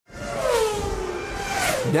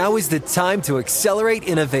Now is the time to accelerate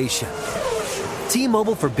innovation.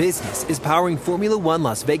 T-Mobile for Business is powering Formula One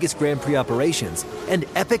Las Vegas Grand Prix operations and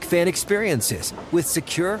epic fan experiences with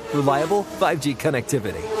secure, reliable 5G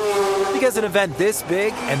connectivity. Because an event this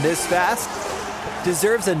big and this fast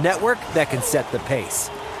deserves a network that can set the pace.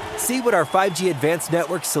 See what our 5G advanced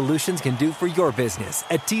network solutions can do for your business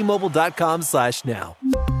at T-Mobile.com/now.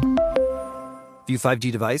 View 5G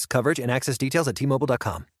device coverage and access details at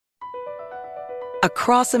T-Mobile.com.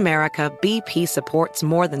 Across America, BP supports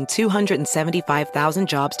more than 275,000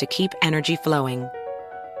 jobs to keep energy flowing.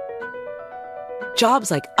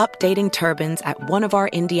 Jobs like updating turbines at one of our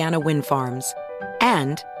Indiana wind farms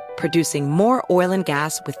and producing more oil and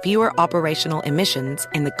gas with fewer operational emissions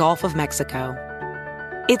in the Gulf of Mexico.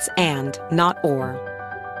 It's and, not or.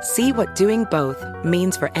 See what doing both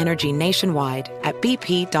means for energy nationwide at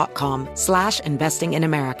bp.com/investing in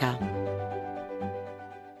America.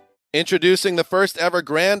 Introducing the first ever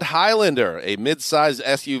Grand Highlander, a mid-size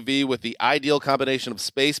SUV with the ideal combination of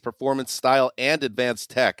space, performance, style, and advanced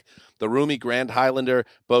tech. The roomy Grand Highlander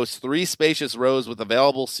boasts 3 spacious rows with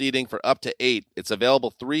available seating for up to 8. Its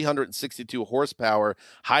available 362 horsepower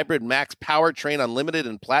hybrid max powertrain unlimited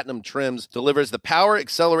and platinum trims delivers the power,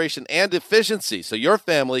 acceleration, and efficiency so your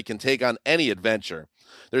family can take on any adventure.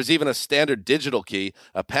 There's even a standard digital key,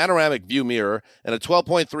 a panoramic view mirror, and a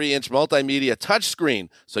 12.3-inch multimedia touchscreen,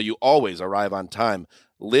 so you always arrive on time.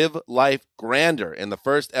 Live life grander in the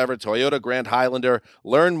first ever Toyota Grand Highlander.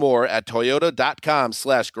 Learn more at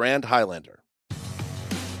toyota.com/Grand Highlander.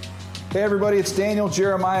 Hey everybody, it's Daniel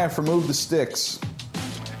Jeremiah from Move the Sticks.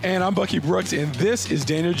 And I'm Bucky Brooks, and this is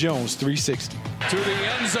Daniel Jones 360. To the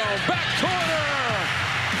end zone, back corner!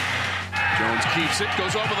 Jones keeps it,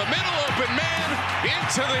 goes over the middle, open man,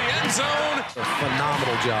 into the end zone. A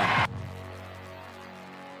phenomenal job.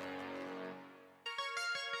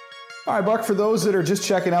 All right, Buck, for those that are just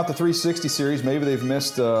checking out the 360 series, maybe they've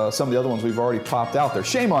missed some of the other ones we've already popped out there.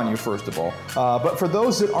 Shame on you, first of all. But for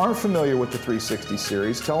those that aren't familiar with the 360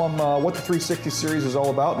 series, tell them what the 360 series is all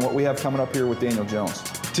about and what we have coming up here with Daniel Jones.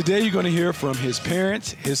 Today you're going to hear from his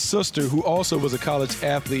parents, his sister, who also was a college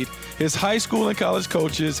athlete, his high school and college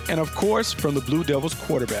coaches, and of course from the Blue Devils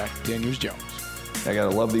quarterback, Daniel Jones. I got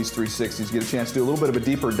to love these 360s. Get a chance to do a little bit of a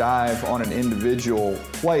deeper dive on an individual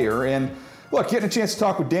player. And look, getting a chance to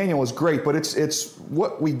talk with Daniel is great, but it's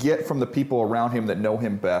what we get from the people around him that know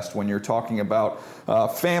him best when you're talking about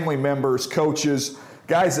family members, coaches,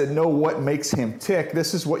 guys that know what makes him tick.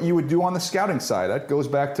 This is what you would do on the scouting side. That goes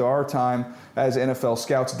back to our time as NFL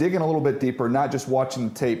scouts, digging a little bit deeper, not just watching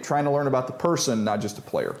the tape, trying to learn about the person, not just the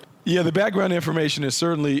player. Yeah, the background information is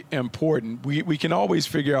certainly important. We can always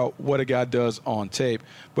figure out what a guy does on tape,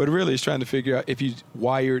 but really it's trying to figure out if he's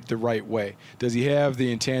wired the right way. Does he have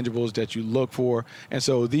the intangibles that you look for? And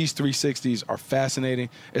so these 360s are fascinating,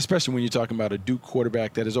 especially when you're talking about a Duke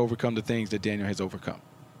quarterback that has overcome the things that Daniel has overcome.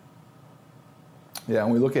 Yeah,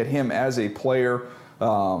 and we look at him as a player,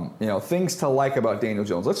 things to like about Daniel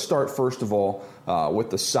Jones. Let's start, first of all,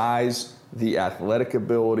 with the size, the athletic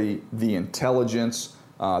ability, the intelligence,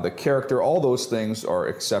 the character. All those things are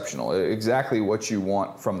exceptional, exactly what you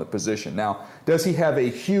want from the position. Now, does he have a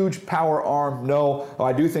huge power arm? No.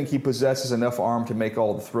 I do think he possesses enough arm to make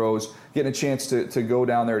all the throws. Getting a chance to go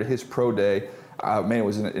down there to his pro day, it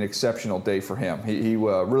was an exceptional day for him. He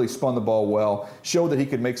really spun the ball well, showed that he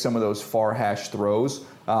could make some of those far hash throws.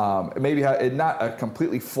 Maybe not a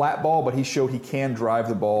completely flat ball, but he showed he can drive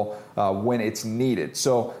the ball when it's needed.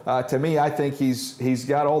 So to me, I think he's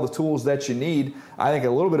got all the tools that you need. I think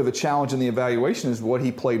a little bit of a challenge in the evaluation is what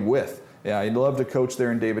he played with. Yeah, he'd love to coach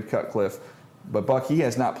there in David Cutcliffe. But, Buck, he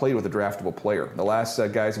has not played with a draftable player. The last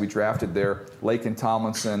guys we drafted there, Laken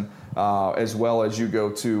Tomlinson, as well as you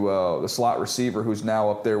go to the slot receiver who's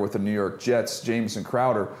now up there with the New York Jets, Jamison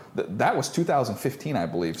Crowder. That was 2015, I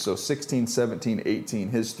believe. So 16, 17,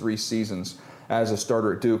 18, his 3 seasons as a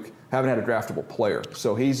starter at Duke. Haven't had a draftable player.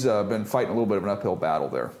 So he's been fighting a little bit of an uphill battle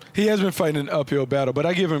there. He has been fighting an uphill battle, but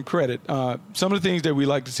I give him credit. Some of the things that we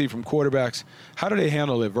like to see from quarterbacks, how do they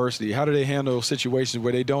handle adversity? How do they handle situations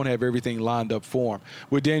where they don't have everything lined up for them?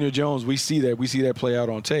 With Daniel Jones, we see that. We see that play out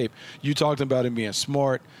on tape. You talked about him being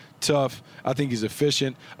smart, tough. I think he's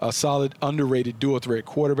efficient, a solid, underrated dual-threat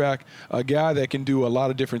quarterback, a guy that can do a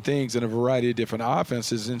lot of different things in a variety of different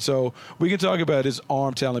offenses. And so we can talk about his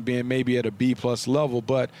arm talent being maybe at a B-plus level,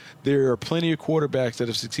 but there are plenty of quarterbacks that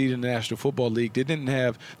have succeeded in the National Football League that didn't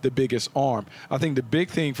have the biggest arm. I think the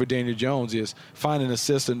big thing for Daniel Jones is finding a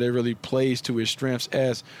system that really plays to his strengths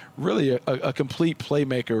as really a complete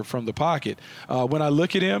playmaker from the pocket. When I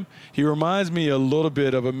look at him, he reminds me a little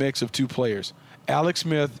bit of a mix of 2 players. Alex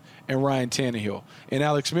Smith and Ryan Tannehill. In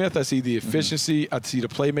Alex Smith, I see the efficiency, I see the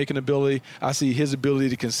playmaking ability, I see his ability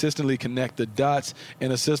to consistently connect the dots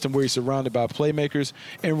in a system where he's surrounded by playmakers.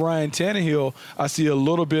 And Ryan Tannehill, I see a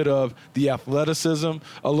little bit of the athleticism,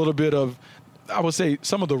 a little bit of, I would say,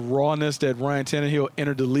 some of the rawness that Ryan Tannehill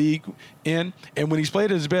entered the league in. And when he's played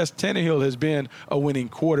at his best, Tannehill has been a winning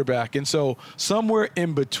quarterback. And so somewhere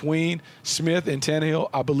in between Smith and Tannehill,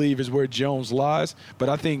 I believe, is where Jones lies. But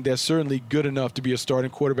I think that's certainly good enough to be a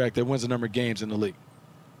starting quarterback that wins a number of games in the league.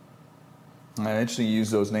 Interesting you use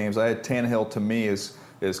those names. I had Tannehill, to me, is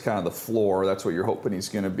kind of the floor. That's what you're hoping he's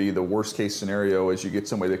going to be. The worst case scenario is you get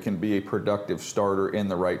somebody that can be a productive starter in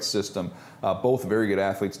the right system. Both very good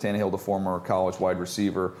athletes. Tannehill, the former college wide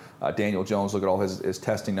receiver. Daniel Jones, look at all his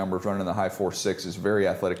testing numbers, running in the high 4.6s. Very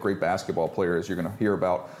athletic, great basketball player, as you're going to hear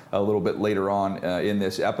about a little bit later on in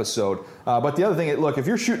this episode. But the other thing, look, if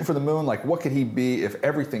you're shooting for the moon, like what could he be if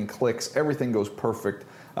everything clicks, everything goes perfect?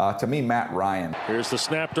 To me, Matt Ryan. Here's the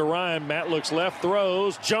snap to Ryan. Matt looks left,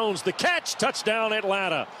 throws. Jones the catch. Touchdown,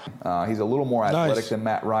 Atlanta. He's a little more athletic than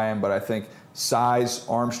Matt Ryan, but I think size,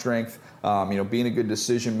 arm strength, being a good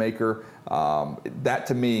decision maker, that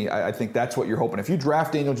to me, I think that's what you're hoping. If you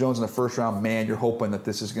draft Daniel Jones in the first round, man, you're hoping that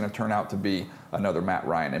this is going to turn out to be another Matt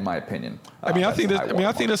Ryan, in my opinion. I think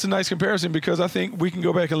that's a nice comparison, because I think we can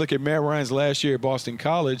go back and look at Matt Ryan's last year at Boston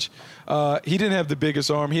College. He didn't have the biggest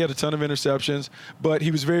arm. He had a ton of interceptions, but he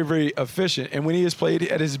was very, very efficient. And when he has played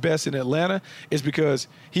at his best in Atlanta, it's because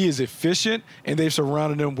he is efficient, and they've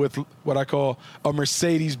surrounded him with what I call a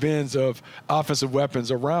Mercedes-Benz of offensive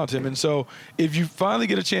weapons around him. And so if you finally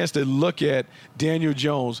get a chance to look at Daniel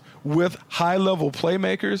Jones with high-level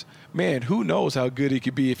playmakers, man, who knows how good he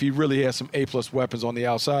could be if he really has some A-plus weapons on the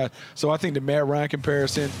outside. So I think the Matt Ryan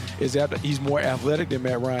comparison is that he's more athletic than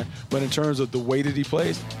Matt Ryan, but in terms of the way that he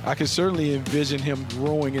plays, I can certainly envision him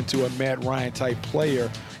growing into a Matt Ryan-type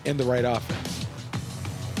player in the right offense.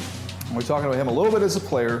 We're talking about him a little bit as a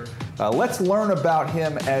player. Let's learn about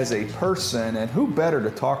him as a person, and who better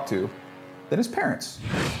to talk to than his parents?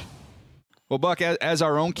 Well, Buck, as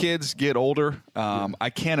our own kids get older,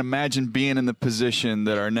 I can't imagine being in the position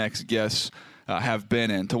that our next guests have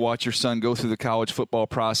been in, to watch your son go through the college football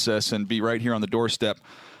process and be right here on the doorstep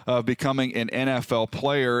of becoming an NFL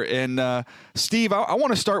player. And, Steve, I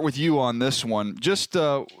want to start with you on this one. Just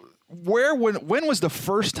when was the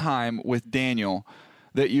first time with Daniel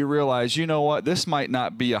that you realized, you know what, this might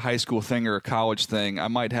not be a high school thing or a college thing. I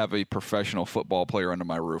might have a professional football player under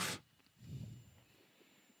my roof?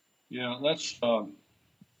 Yeah, that's not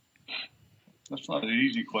an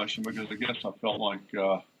easy question, because I guess I felt like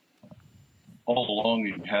all along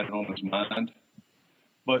he had it on his mind.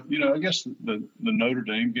 But, I guess the Notre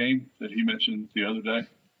Dame game that he mentioned the other day,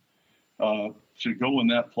 to go in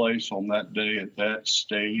that place on that day at that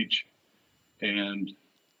stage and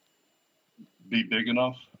be big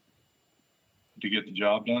enough to get the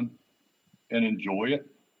job done and enjoy it,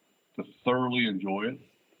 to thoroughly enjoy it,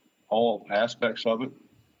 all aspects of it,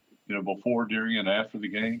 before, during, and after the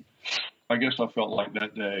game. I guess I felt like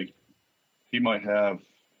that day he might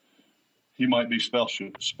be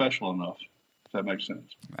special enough, if that makes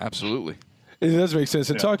sense. Absolutely. It does make sense.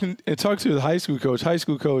 And talking to the high school coach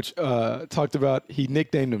talked about, he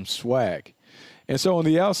nicknamed him Swag. And so on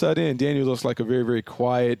the outside in, Daniel looks like a very, very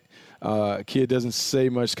quiet kid, doesn't say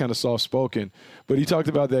much, kind of soft-spoken. But he talked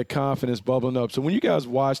about that confidence bubbling up. So when you guys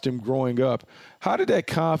watched him growing up, how did that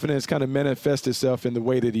confidence kind of manifest itself in the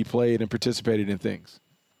way that he played and participated in things?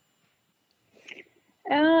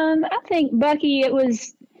 I think, Bucky, it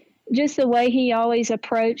was just the way he always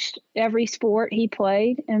approached every sport he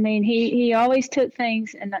played. I mean, he always took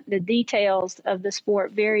things and the details of the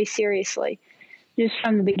sport very seriously, just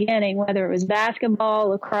from the beginning, whether it was basketball,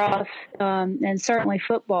 lacrosse, and certainly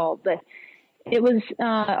football. But it was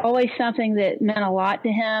always something that meant a lot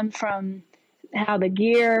to him, from how the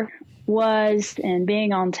gear was and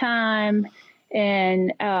being on time.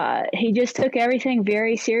 And he just took everything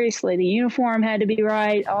very seriously. The uniform had to be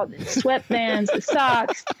right, all the sweatbands, the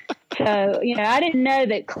socks. So, I didn't know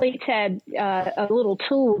that cleats had a little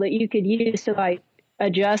tool that you could use to,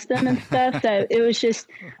 adjust them and stuff. So it was just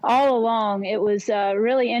all along, it was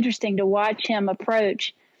really interesting to watch him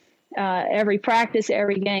approach every practice,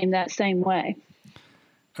 every game that same way.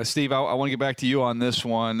 Steve, I want to get back to you on this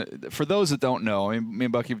one. For those that don't know, me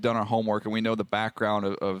and Bucky have done our homework, and we know the background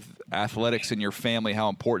of athletics in your family, how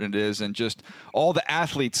important it is, and just all the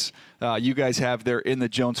athletes you guys have there in the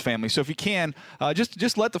Jones family. So if you can,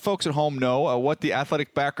 just let the folks at home know what the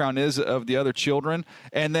athletic background is of the other children,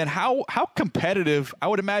 and then how competitive. I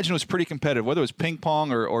would imagine it was pretty competitive, whether it was ping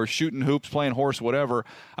pong or shooting hoops, playing horse, whatever.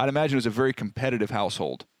 I'd imagine it was a very competitive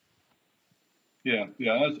household. Yeah.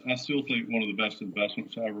 I still think one of the best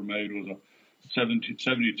investments I ever made was a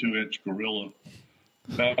 72-inch Gorilla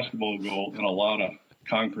basketball goal and a lot of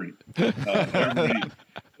concrete.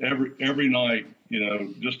 Every night,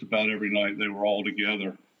 just about every night, they were all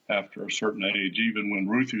together after a certain age. Even when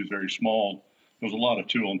Ruthie was very small, there was a lot of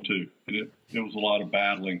 2-on-2, and it was a lot of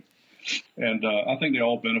battling. And I think they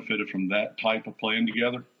all benefited from that type of playing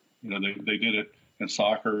together. They did it in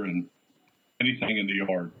soccer and anything in the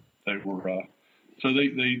yard. They were so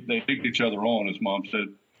they picked each other on, as Mom said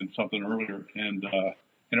in something earlier, and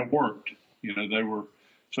it worked. They were.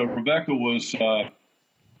 So Rebecca was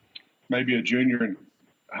maybe a junior in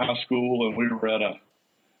high school, and we were at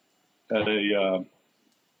a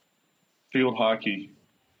field hockey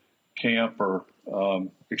camp or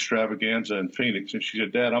extravaganza in Phoenix, and she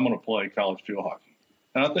said, "Dad, I'm going to play college field hockey."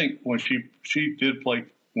 And I think when she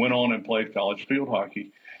went on and played college field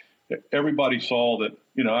hockey, everybody saw that,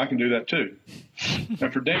 I can do that too.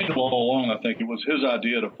 And for Daniel all along, I think it was his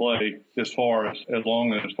idea to play as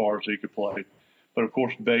long and as far as he could play. But of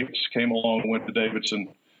course, Bates came along and went to Davidson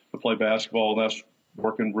to play basketball, and that's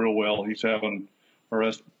working real well.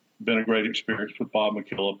 Has been a great experience with Bob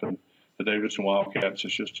McKillop and the Davidson Wildcats.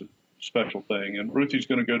 It's just a special thing. And Ruthie's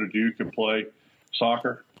going to go to Duke and play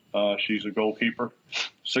soccer. She's a goalkeeper,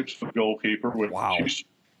 6-foot goalkeeper. Wow. She's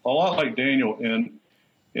a lot like Daniel in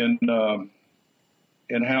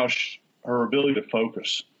how her ability to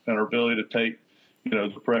focus and her ability to take, the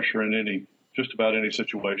pressure in just about any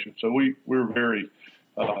situation. So we're very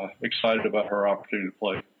excited about her opportunity to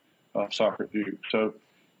play soccer at Duke. So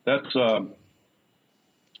that's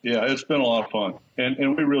it's been a lot of fun,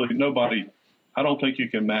 and we really I don't think you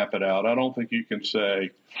can map it out. I don't think you can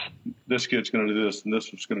say this kid's going to do this and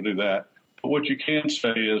this one's going to do that. But what you can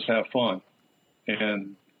say is have fun,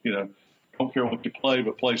 and don't care what you play,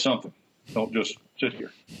 but play something. Don't just sit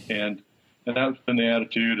here. And that's been the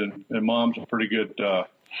attitude. And Mom's a pretty good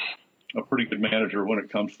manager when it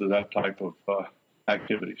comes to that type of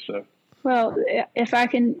activity. So. Well, if I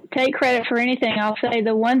can take credit for anything, I'll say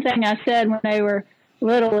the one thing I said when they were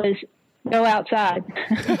little is go outside.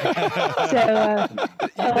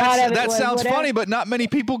 That sounds funny, but not many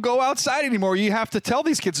people go outside anymore. You have to tell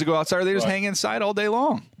these kids to go outside, or they just hang inside all day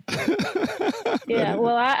long. Yeah,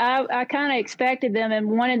 well, I kind of expected them and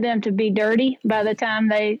wanted them to be dirty by the time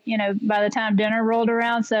by the time dinner rolled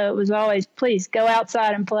around. So it was always, please go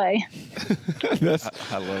outside and play.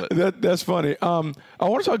 I love it. That's funny. I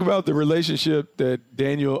want to talk about the relationship that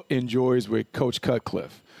Daniel enjoys with Coach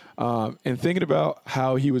Cutcliffe. And thinking about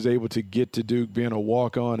how he was able to get to Duke being a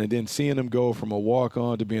walk-on and then seeing him go from a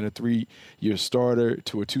walk-on to being a 3-year starter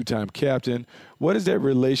to a 2-time captain. What has that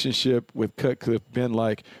relationship with Cutcliffe been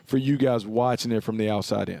like for you guys watching it from the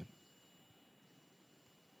outside in?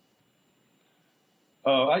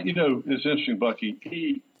 It's interesting,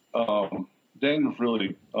 Bucky. Daniel's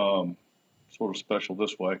really sort of special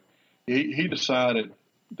this way. He decided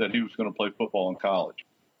that he was going to play football in college.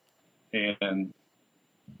 And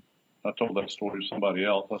I told that story to somebody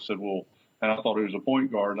else. I said, and I thought he was a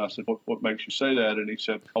point guard. And I said, what makes you say that? And he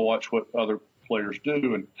said, I watch what other players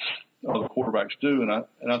do and other quarterbacks do. And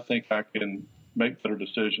I think I can make better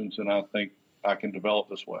decisions, and I think I can develop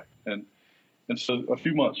this way. And so a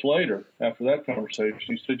few months later, after that conversation,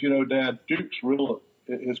 he said, Dad,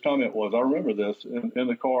 his comment was, I remember this in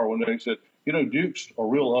the car one day. He said, Duke's a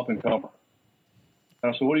real up-and-comer.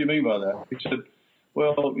 And I said, what do you mean by that? He said,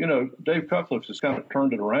 well, Dave Cutcliffe has kind of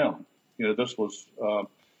turned it around. This was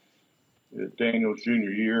Daniel's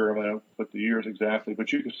junior year. I mean, I don't put the years exactly,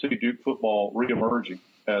 but you can see Duke football reemerging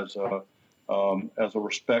as a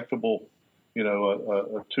respectable,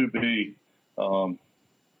 a to-be, a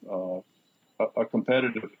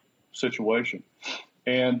competitive situation.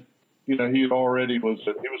 And he already was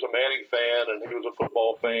a Manning fan, and he was a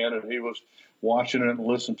football fan, and he was watching it and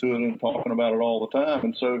listening to it and talking about it all the time.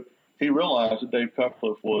 And so he realized that Dave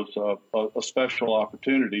Cutcliffe was a special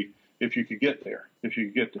opportunity if you could get there, if you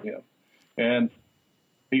could get to him. And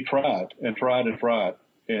he tried and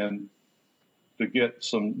to get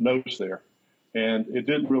some notes there. And it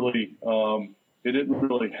didn't really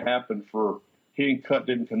happen he and Cut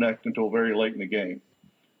didn't connect until very late in the game.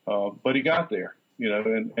 But he got there,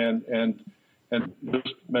 and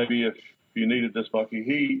just maybe if you needed this,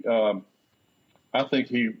 Bucky, I think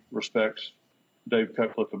he respects Dave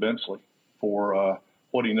Cutcliffe immensely for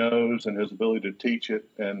what he knows and his ability to teach it.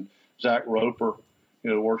 And Zach Roper,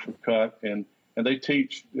 works with Cut, and they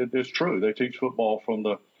teach. It's true. They teach football from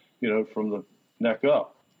the neck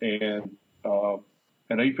up, and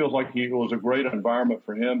he feels like it was a great environment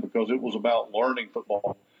for him because it was about learning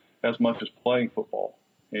football as much as playing football.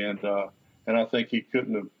 And and I think he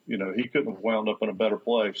couldn't have wound up in a better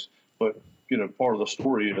place. But, part of the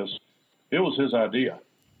story is it was his idea.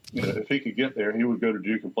 If he could get there, he would go to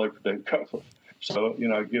Duke and play for Dave Cutcliffe. So,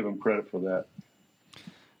 I give him credit for that.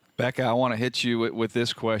 Becca, I want to hit you with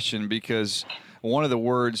this question because one of the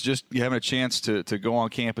words, just having a chance to go on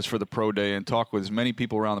campus for the pro day and talk with as many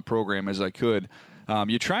people around the program as I could,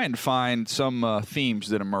 you try and find some themes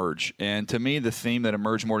that emerge. And to me, the theme that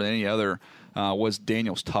emerged more than any other was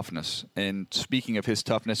Daniel's toughness. And speaking of his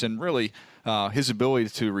toughness and really his ability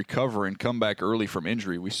to recover and come back early from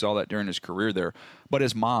injury, we saw that during his career there. But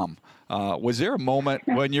his mom, was there a moment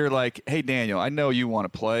when you're like, hey, Daniel, I know you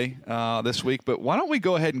want to play this week, but why don't we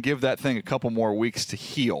go ahead and give that thing a couple more weeks to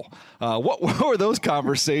heal? What were those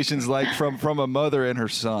conversations like from a mother and her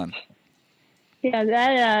son?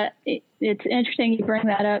 Yeah, it's interesting you bring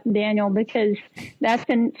that up, Daniel, because that's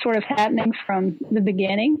been sort of happening from the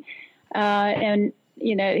beginning. And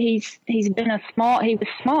he's been he was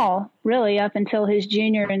small really up until his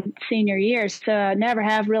junior and senior years. So I never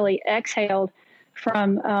have really exhaled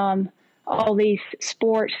from all these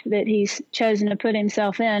sports that he's chosen to put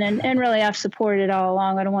himself in. And really I've supported it all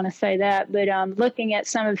along. I don't want to say that, but looking at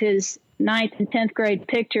some of his 9th and 10th grade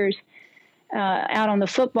pictures out on the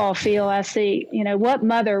football field, I see, what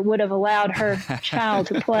mother would have allowed her child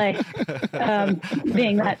to play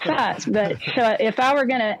being that size. But so if I were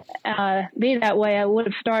going to be that way, I would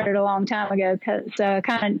have started a long time ago, because I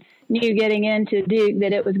kind of knew getting into Duke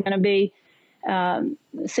that it was going to be a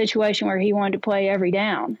situation where he wanted to play every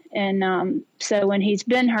down. And so when he's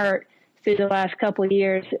been hurt through the last couple of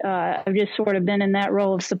years, I've just sort of been in that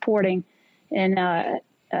role of supporting and,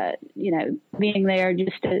 being there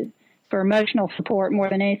just for emotional support more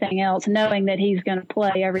than anything else, knowing that he's going to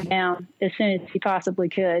play every down as soon as he possibly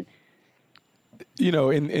could.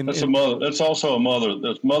 That's a mother. That's also a mother.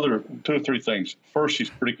 That's mother. 2 or 3 things. First, she's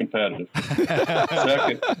pretty competitive.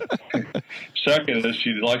 Second is she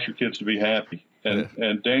likes her kids to be happy,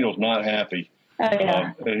 and Daniel's not happy. Oh,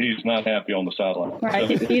 yeah. And he's not happy on the sideline.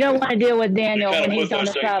 Right. So, you don't want to deal with Daniel when he's on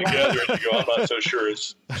the sideline. Together and you go, I'm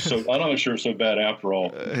not sure it's so bad after all.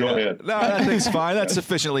 Go ahead. No, that thing's fine. That's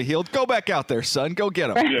sufficiently healed. Go back out there, son. Go get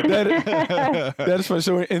him. That is fun.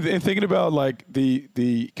 So, in thinking about like the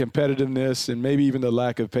competitiveness and maybe even the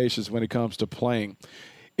lack of patience when it comes to playing,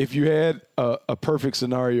 if you had a perfect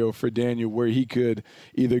scenario for Daniel where he could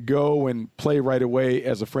either go and play right away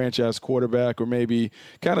as a franchise quarterback or maybe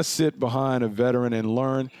kind of sit behind a veteran and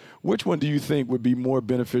learn, which one do you think would be more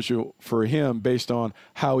beneficial for him based on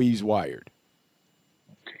how he's wired?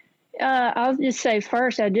 I'll just say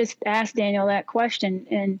first, I just asked Daniel that question,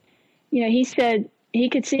 and he said he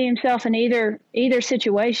could see himself in either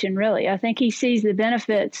situation, really. I think he sees the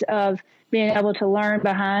benefits of being able to learn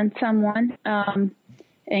behind someone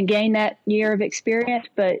and gain that year of experience.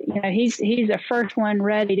 But, he's the first one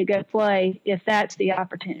ready to go play if that's the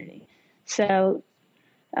opportunity. So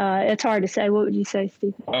it's hard to say. What would you say,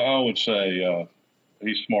 Steve? I would say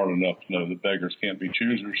he's smart enough to know that beggars can't be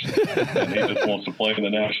choosers. And he just wants to play in the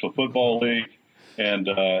National Football League. And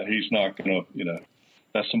he's not going to,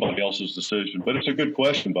 that's somebody else's decision. But it's a good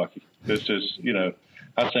question, Bucky. This is,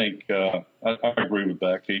 I think I agree with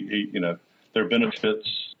Beck. There are benefits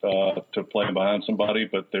to playing behind somebody,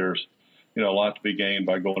 but there's, a lot to be gained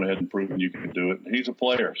by going ahead and proving you can do it. He's a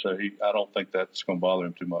player, so I don't think that's going to bother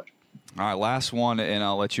him too much. All right, last one, and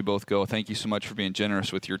I'll let you both go. Thank you so much for being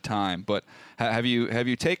generous with your time. But have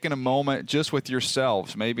you taken a moment just with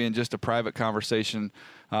yourselves, maybe in just a private conversation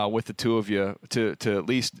with the two of you, to at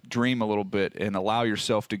least dream a little bit and allow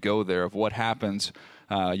yourself to go there of what happens?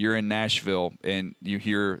 You're in Nashville, and you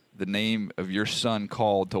hear the name of your son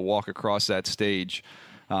called to walk across that stage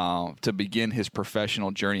to begin his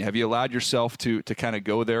professional journey. Have you allowed yourself to kind of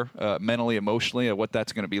go there mentally, emotionally, at what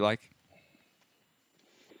that's going to be like?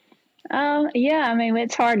 Yeah, I mean,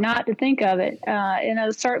 it's hard not to think of it. And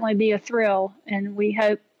it'll certainly be a thrill, and we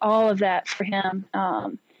hope all of that for him.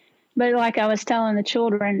 But like I was telling the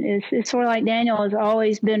children, it's sort of like Daniel has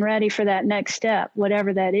always been ready for that next step,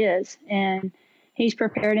 whatever that is. And he's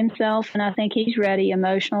prepared himself, and I think he's ready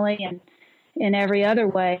emotionally and in every other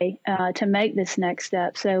way to make this next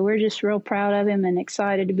step. So we're just real proud of him and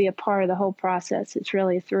excited to be a part of the whole process. It's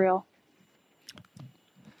really a thrill.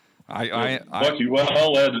 Bucky, well,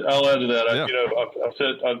 I'll add to that. Yeah. I've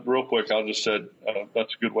said real quick. I just said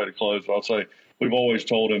that's a good way to close. I'll say we've always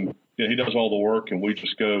told him he does all the work, and we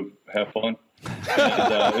just go have fun.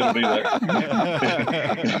 And, it'll be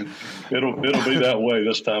that. it'll be that way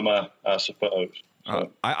this time, I suppose.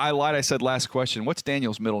 So. I lied. I said last question. What's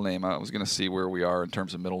Daniel's middle name? I was going to see where we are in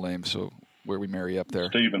terms of middle names. So where we marry up there?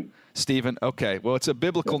 Stephen. Okay. Well, it's a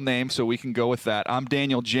biblical name, so we can go with that. I'm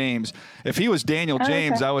Daniel James. If he was Daniel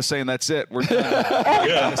James, okay. I was saying that's it. We're done.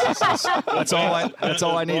 That's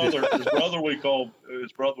all I needed. His brother we call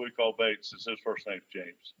Bates. His first name's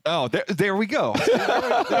James. Oh, there we go.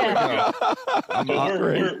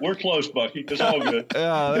 We're close, Bucky. It's all good.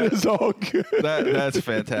 It's all good. That's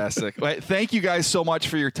fantastic. Thank you guys so much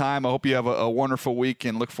for your time. I hope you have a wonderful week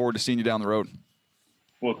and look forward to seeing you down the road.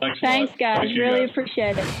 Well, thanks guys. Thank you, really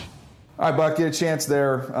appreciate it. All right, Buck, get a chance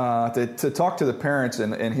there to talk to the parents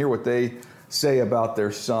and hear what they say about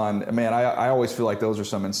their son. Man, I always feel like those are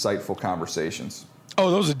some insightful conversations. Oh,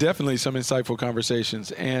 those are definitely some insightful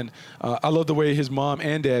conversations. And I love the way his mom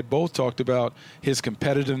and dad both talked about his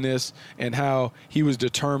competitiveness and how he was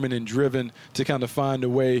determined and driven to kind of find a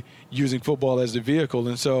way using football as the vehicle.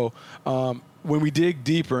 And so when we dig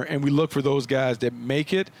deeper and we look for those guys that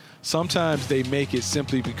make it, sometimes they make it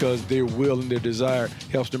simply because their will and their desire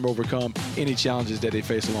helps them overcome any challenges that they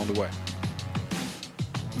face along the way.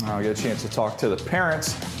 I'll get a chance to talk to the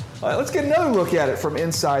parents. Let's get another look at it from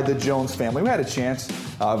inside the Jones family. We had a chance,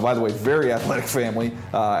 by the way, very athletic family,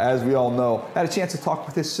 as we all know, had a chance to talk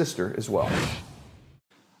with his sister as well.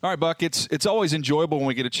 All right, Buck, it's always enjoyable when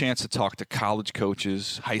we get a chance to talk to college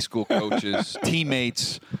coaches, high school coaches,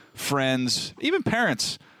 teammates, friends, even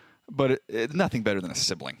parents. But nothing better than a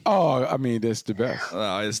sibling. Oh, I mean, that's the best.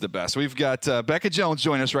 It's the best. We've got Becca Jones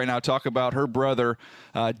joining us right now to talk about her brother,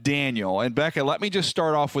 Daniel. And Becca, let me just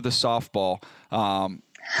start off with a softball.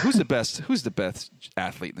 Who's the best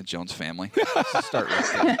athlete in the Jones family? Let's start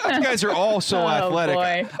right there. You guys are all so athletic.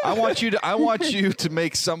 Boy. I want you to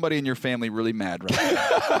make somebody in your family really mad right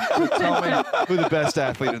now. So tell me who the best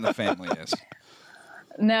athlete in the family is.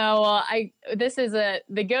 No, well,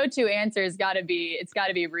 the go-to answer has got to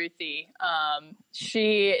be Ruthie.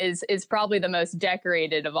 She is probably the most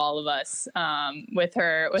decorated of all of us. With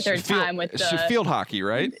her time with the field hockey,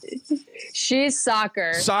 right? She's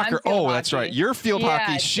soccer. Soccer. Oh, hockey. That's right. You're field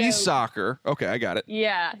hockey. She's soccer. Okay, I got it.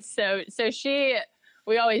 Yeah. So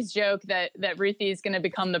we always joke that Ruthie is going to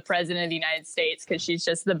become the president of the United States because she's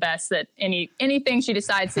just the best at anything she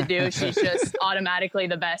decides to do. She's just automatically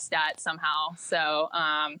the best at somehow. So,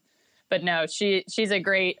 but no, she's a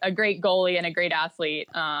great goalie and a great athlete.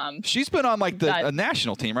 She's been on like a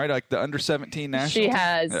national team, right? Like the under-17 national She team?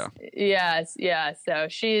 has. Yeah. Yes. Yeah. So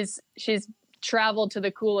she's traveled to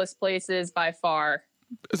the coolest places by far.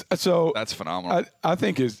 So that's phenomenal. I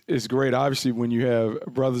think it's great. Obviously, when you have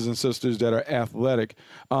brothers and sisters that are athletic,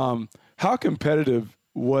 how competitive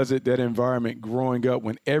was it, that environment growing up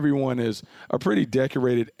when everyone is a pretty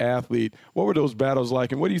decorated athlete? What were those battles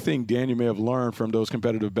like, and what do you think Daniel may have learned from those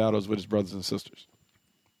competitive battles with his brothers and sisters?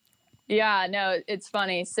 Yeah, no, it's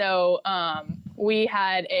funny. So we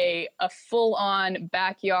had a full-on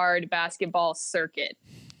backyard basketball circuit.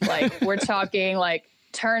 Like we're talking like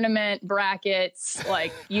tournament brackets,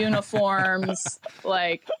 like uniforms,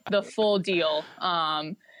 like the full deal.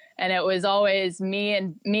 And it was always me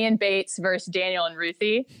and Bates versus Daniel and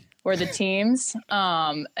Ruthie were the teams.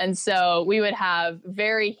 And so we would have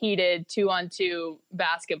very heated 2-on-2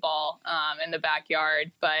 basketball in the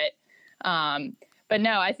backyard. But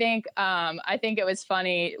no, I think it was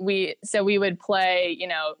funny. We would play,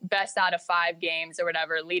 best out of 5 games or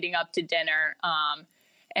whatever leading up to dinner.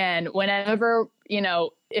 And whenever,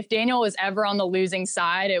 if Daniel was ever on the losing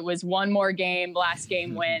side, it was one more game, last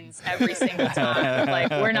game wins every single time. Like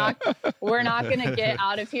we're not going to get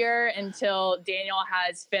out of here until Daniel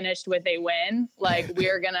has finished with a win. Like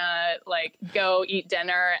we're going to go eat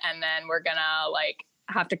dinner and then we're going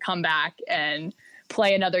to have to come back and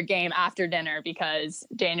play another game after dinner because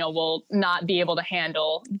Daniel will not be able to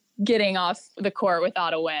handle getting off the court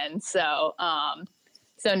without a win. So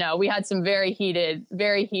no, we had some very heated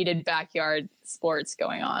backyard sports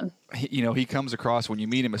going on. He comes across, when you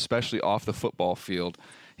meet him, especially off the football field,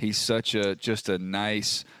 he's just a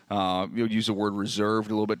nice, you'll use the word reserved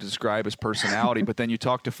a little bit to describe his personality, but then you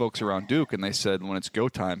talk to folks around Duke and they said when it's go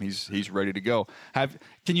time, he's ready to go.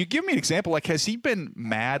 Can you give me an example? Like, has he been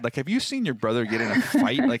mad? Like, have you seen your brother get in a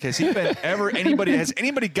fight? Like, has he been has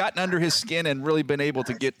anybody gotten under his skin and really been able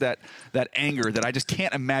to get that anger that I just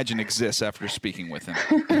can't imagine exists after speaking with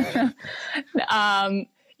him?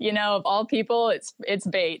 Of all people, it's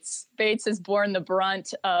Bates. Bates has borne the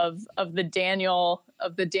brunt of the Daniel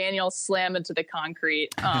slam into the concrete.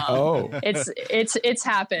 It's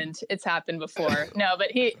happened. It's happened before. No,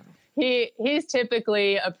 but he's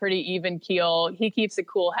typically a pretty even keel. He keeps a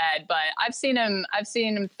cool head, but I've seen him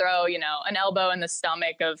throw, an elbow in the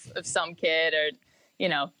stomach of some kid or,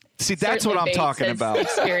 See, that's what I'm talking about.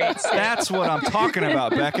 That's what I'm talking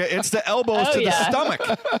about, Becca. It's the elbows to the stomach.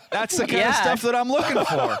 That's the kind of stuff that I'm looking for.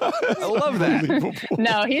 I love that.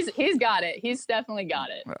 No, he's got it. He's definitely got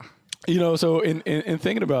it. You know, so in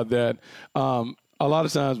thinking about that, a lot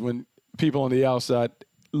of times when people on the outside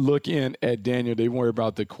look in at Daniel, they worry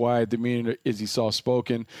about the quiet demeanor. Is he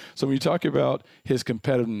soft-spoken? So when you talk about his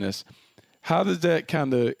competitiveness, how does that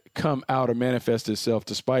kind of come out or manifest itself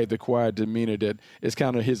despite the quiet demeanor that is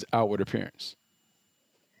kind of his outward appearance?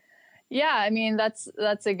 Yeah, I mean, that's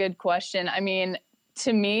a good question. I mean,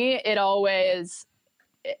 to me,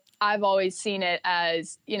 I've always seen it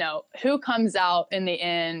as, you know, who comes out in the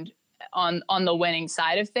end on the winning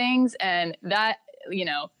side of things. And that, you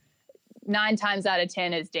know, 9 times out of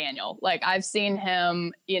 10 is Daniel. Like, I've seen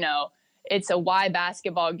him, you know, it's a Y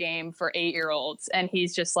basketball game for 8-year-olds. And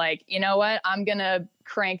he's just like, you know what, I'm going to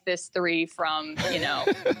crank this 3 from, you know,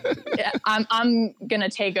 I'm going to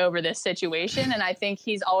take over this situation. And I think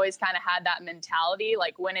he's always kind of had that mentality.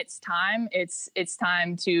 Like, when it's time, it's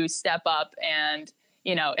time to step up, and,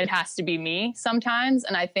 you know, it has to be me sometimes.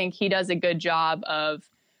 And I think he does a good job of,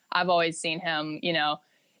 I've always seen him, you know,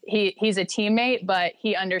 he's a teammate, but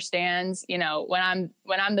he understands, you know, when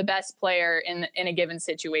I'm the best player in a given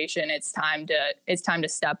situation, it's time to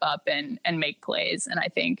step up and make plays. And I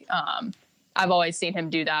think I've always seen him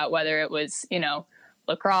do that, whether it was, you know,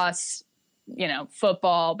 lacrosse, you know,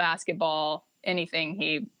 football, basketball, anything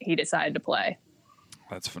he decided to play.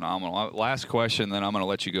 That's phenomenal. Last question, then I'm going to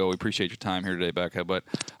let you go. We appreciate your time here today, Becca. But,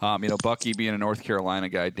 you know, Bucky being a North Carolina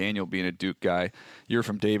guy, Daniel being a Duke guy, you're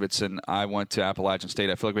from Davidson. I went to Appalachian State.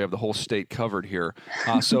 I feel like we have the whole state covered here.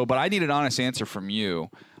 But I need an honest answer from you.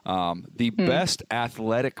 The best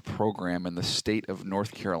athletic program in the state of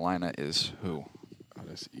North Carolina is who?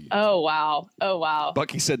 Oh, wow.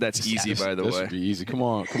 Bucky said that's easy, by the way. That should be easy. Come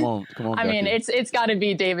on. I mean, it's got to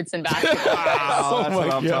be Davidson basketball. Wow, that's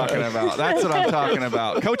what I'm talking about. That's what I'm talking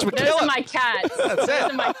about. Coach McKillop. Those are my cats. That's it.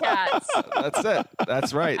 Those are my cats. That's it.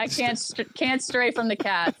 That's right. I can't stray from the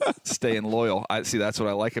cats. Staying loyal. I see. That's what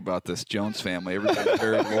I like about this Jones family. Everybody's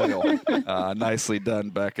very loyal. Nicely done,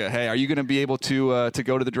 Becca. Hey, are you going to be able to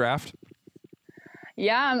go to the draft?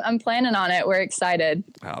 Yeah, I'm planning on it. We're excited.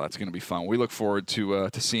 Wow, that's going to be fun. We look forward to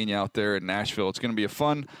seeing you out there in Nashville. It's going to be a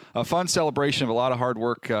fun celebration of a lot of hard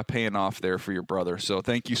work paying off there for your brother. So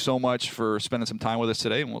thank you so much for spending some time with us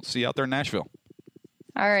today, and we'll see you out there in Nashville.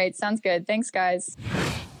 All right, sounds good. Thanks, guys.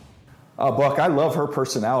 Buck, I love her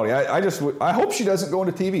personality. I hope she doesn't go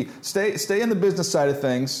into TV. Stay in the business side of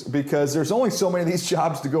things, because there's only so many of these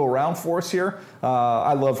jobs to go around for us here.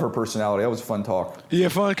 I love her personality. That was a fun talk. Yeah,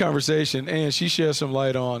 fun conversation. And she shares some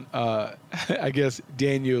light on, I guess,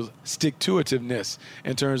 Daniel's stick-to-itiveness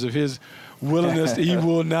in terms of his willingness. He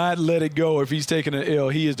will not let it go. If he's taking an L,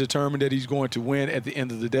 he is determined that he's going to win at the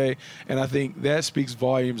end of the day. And I think that speaks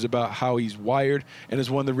volumes about how he's wired, and it's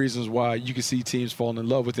one of the reasons why you can see teams falling in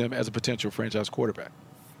love with him as a potential franchise quarterback.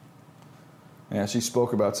 Yeah, she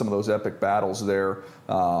spoke about some of those epic battles there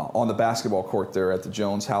on the basketball court there at the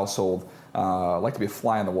Jones household. I'd like to be a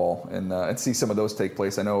fly on the wall and see some of those take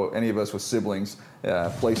place. I know any of us with siblings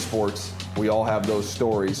play sports. We all have those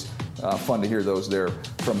stories. Fun to hear those there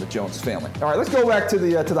from the Jones family. All right, let's go back to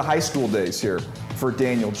the high school days here for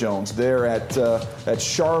Daniel Jones there at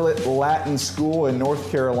Charlotte Latin School in North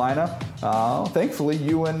Carolina. Thankfully,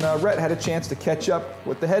 you and Rhett had a chance to catch up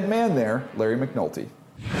with the head man there, Larry McNulty.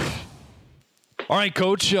 All right,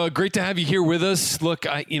 Coach, great to have you here with us. Look,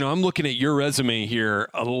 I'm looking at your resume here.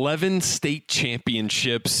 11 state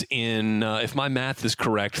championships in, if my math is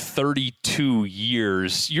correct, 32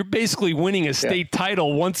 years. You're basically winning a state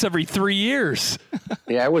title once every 3 years.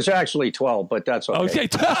 Yeah, it was actually 12, but that's okay. Okay,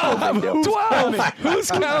 12. 12.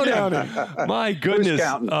 Who's counting? My goodness.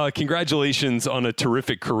 Congratulations on a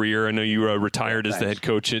terrific career. I know you retired as the head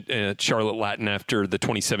coach at Charlotte Latin after the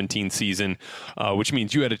 2017 season, which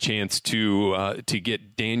means you had a chance to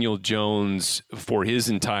get Daniel Jones for his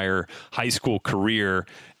entire high school career.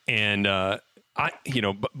 And,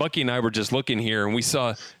 Bucky and I were just looking here, and we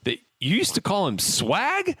saw that you used to call him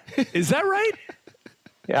Swag. Is that right?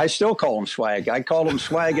 Yeah, I still call him Swag. I called him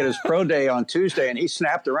Swag at his pro day on Tuesday, and he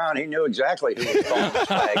snapped around. He knew exactly who was calling him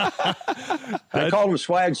Swag. I called him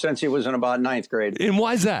Swag since he was in about 9th grade. And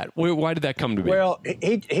why is that? Why did that come to be? Well,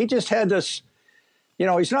 he just had this... You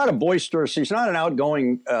know, he's not a boisterous, he's not an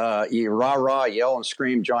outgoing, rah-rah, yell and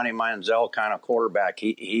scream Johnny Manziel kind of quarterback.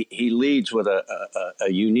 He leads with a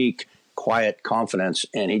unique, quiet confidence,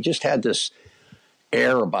 and he just had this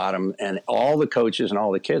air about him, and all the coaches and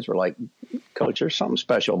all the kids were like, Coach, there's something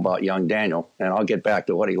special about young Daniel. And I'll get back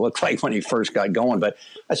to what he looked like when he first got going. But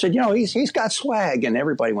I said, he's got swag. And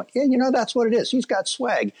everybody went, yeah, that's what it is. He's got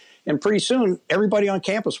swag. And pretty soon, everybody on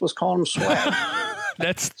campus was calling him swag.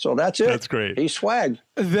 So that's it. That's great. He's swag.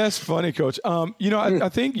 That's funny, Coach. I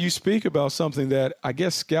think you speak about something that I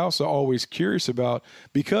guess scouts are always curious about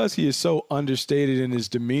because he is so understated in his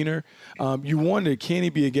demeanor. You wonder, can he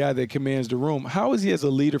be a guy that commands the room? How is he as a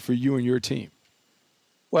leader for you and your team?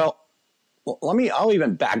 Well, I'll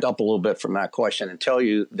even back up a little bit from that question and tell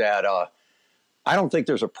you that I don't think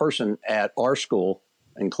there's a person at our school,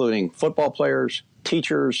 including football players,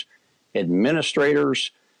 teachers, administrators,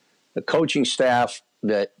 the coaching staff,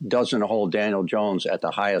 that doesn't hold Daniel Jones at the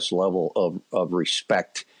highest level of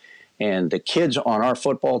respect. And the kids on our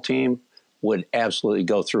football team would absolutely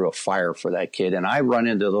go through a fire for that kid. And I run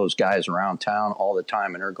into those guys around town all the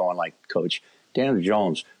time, and they're going like, Coach, Daniel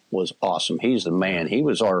Jones was awesome. He's the man. He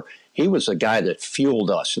was the guy that fueled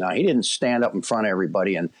us. Now, he didn't stand up in front of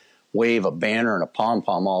everybody and wave a banner and a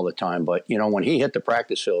pom-pom all the time. But, when he hit the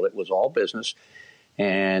practice field, it was all business.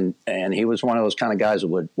 And he was one of those kind of guys that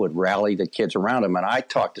would rally the kids around him. And I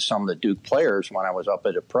talked to some of the Duke players when I was up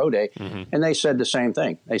at a pro day, and they said the same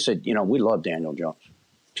thing. They said, we love Daniel Jones.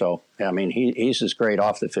 So, he's as great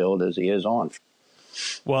off the field as he is on.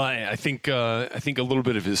 Well, I think a little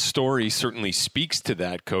bit of his story certainly speaks to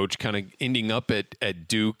that, Coach, kind of ending up at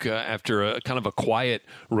Duke after a kind of a quiet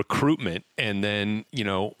recruitment and then,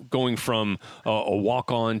 going from a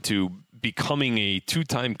walk-on to becoming a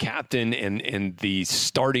two-time captain and the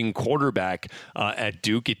starting quarterback at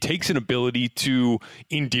Duke. It takes an ability to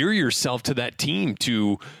endear yourself to that team,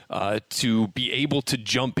 to be able to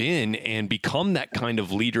jump in and become that kind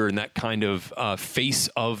of leader and that kind of face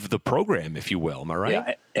of the program, if you will. Am I right?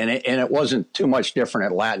 Yeah, and it wasn't too much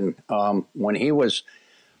different at Latin. When he was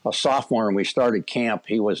a sophomore and we started camp,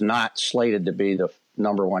 he was not slated to be the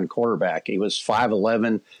number one quarterback. He was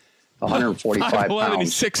 5'11", 145 pounds.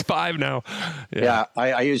 He's 6'5" now. Yeah,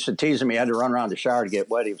 I used to tease him. He had to run around the shower to get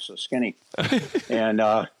wet. He was so skinny. And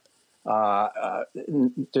to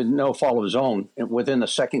no fault of his own, within the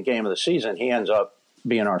second game of the season, he ends up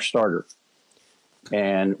being our starter.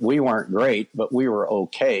 And we weren't great, but we were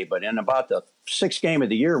okay. But in about the sixth game of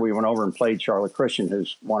the year, we went over and played Charlotte Christian,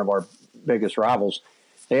 who's one of our biggest rivals.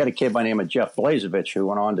 They had a kid by the name of Jeff Blazevich who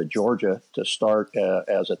went on to Georgia to start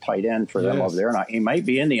as a tight end for them over there. And he might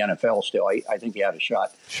be in the NFL still. I think he had a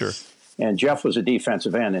shot. Sure. And Jeff was a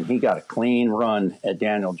defensive end, and he got a clean run at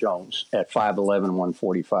Daniel Jones at 5'11",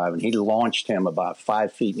 145. And he launched him about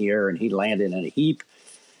 5 feet in the air, and he landed in a heap.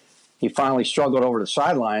 He finally struggled over the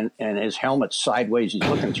sideline, and his helmet's sideways. He's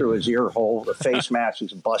looking through his ear hole. The face mask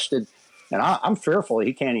is busted. And I'm fearful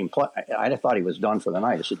he can't even play. I thought he was done for the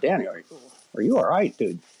night. I said, Daniel, are you all right,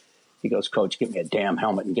 dude? He goes, Coach, get me a damn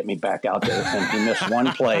helmet and get me back out there. And he missed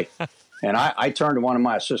one play. And I turned to one of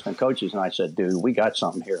my assistant coaches and I said, dude, we got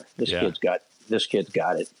something here. This kid's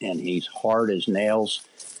got it. And he's hard as nails.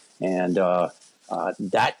 And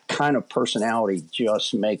that kind of personality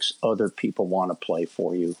just makes other people want to play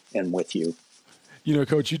for you and with you.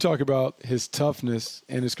 Coach, you talk about his toughness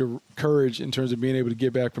and his courage in terms of being able to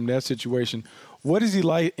get back from that situation. What is he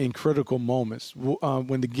like in critical moments?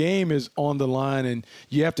 When the game is on the line and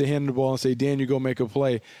you have to hand the ball and say, Daniel, go make a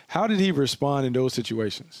play. How did he respond in those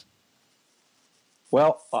situations?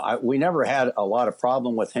 Well, we never had a lot of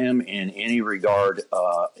problem with him in any regard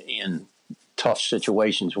in tough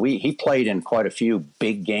situations. He played in quite a few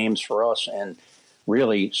big games for us, and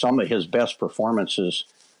really some of his best performances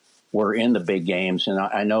were in the big games. And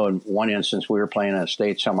I know in one instance we were playing in a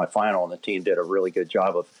state semifinal, and the team did a really good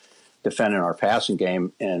job of defending our passing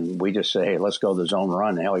game, and we just say, hey, let's go the zone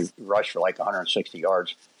run. And he rushed for like 160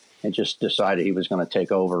 yards and just decided he was going to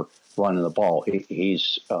take over running the ball.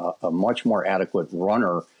 He's a much more adequate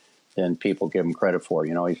runner than people give him credit for.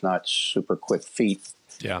 He's not super quick feet,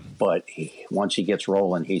 but once he gets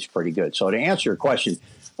rolling, he's pretty good. So to answer your question,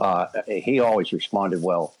 he always responded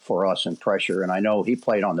well for us in pressure. And I know he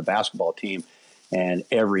played on the basketball team, and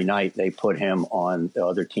every night they put him on the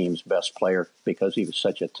other team's best player because he was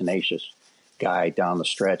such a tenacious guy down the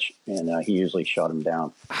stretch, and he usually shut him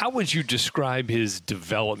down. How would you describe his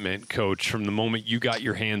development, Coach, from the moment you got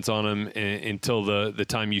your hands on him until the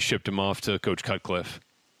time you shipped him off to Coach Cutcliffe?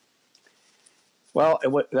 Well,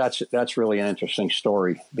 that's really an interesting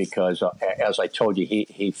story because, as I told you,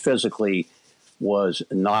 he physically was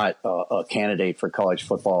not a candidate for college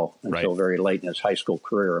football until very late in his high school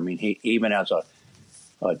career. I mean, he even as a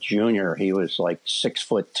junior, he was like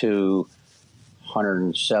 6'2",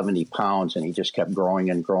 170 pounds, and he just kept growing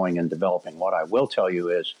and growing and developing. What I will tell you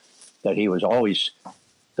is that he was always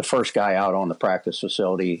the first guy out on the practice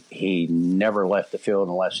facility. He never left the field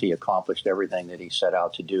unless he accomplished everything that he set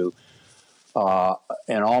out to do.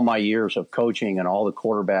 In all my years of coaching and all the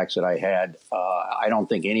quarterbacks that I had, I don't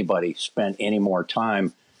think anybody spent any more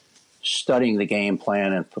time studying the game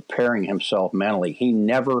plan and preparing himself mentally. He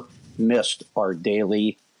never missed our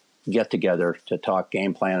daily get-together to talk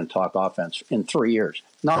game plan and talk offense in 3 years.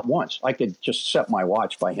 Not once. I could just set my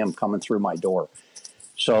watch by him coming through my door.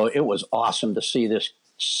 So it was awesome to see this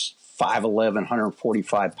 5'11",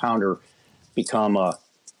 145-pounder become a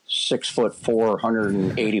 6'4",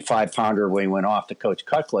 185-pounder when he went off to Coach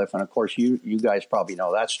Cutcliffe. And, of course, you guys probably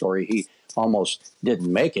know that story. He almost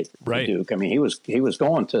didn't make it to Duke. I mean, he was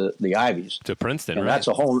going to the Ivies. To Princeton, and right?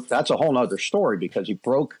 That's a whole other story because he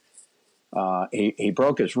broke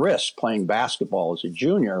his wrist playing basketball as a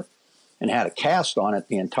junior and had a cast on it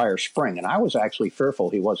the entire spring. And I was actually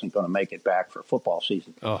fearful he wasn't going to make it back for football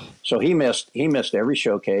season. Oh. So he missed every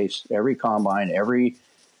showcase, every combine, he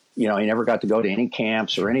never got to go to any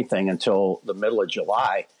camps or anything until the middle of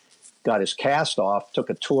July. Got his cast off,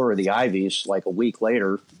 took a tour of the Ivies like a week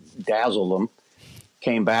later, dazzled them,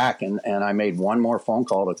 came back, and I made one more phone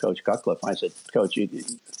call to Coach Cutcliffe. I said, Coach,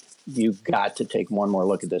 you got to take one more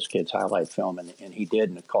look at this kid's highlight film. And he did,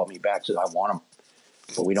 and he called me back and said, I want him,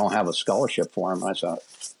 but we don't have a scholarship for him. I said,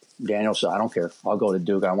 Daniel said, I don't care. I'll go to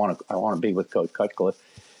Duke. I want to be with Coach Cutcliffe.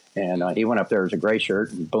 And he went up there as a gray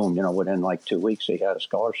shirt, and boom, within like 2 weeks, he had a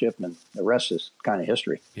scholarship, and the rest is kind of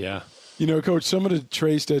history. Yeah. Coach, some of the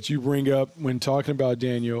traits that you bring up when talking about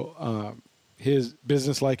Daniel, his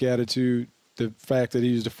business-like attitude, the fact that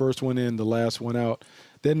he was the first one in, the last one out,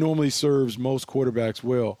 that normally serves most quarterbacks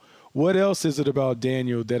well. What else is it about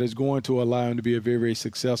Daniel that is going to allow him to be a very, very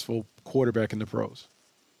successful quarterback in the pros?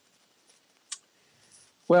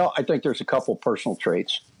 Well, I think there's a couple personal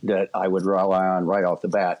traits that I would rely on right off the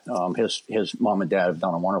bat. His mom and dad have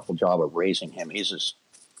done a wonderful job of raising him. He's as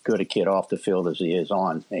good a kid off the field as he is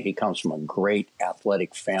on. He comes from a great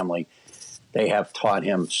athletic family. They have taught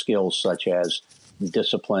him skills such as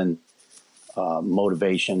discipline,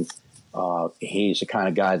 motivation. He's the kind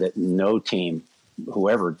of guy that no team,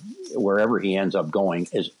 wherever he ends up going,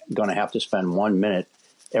 is going to have to spend 1 minute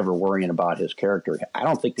ever worrying about his character. I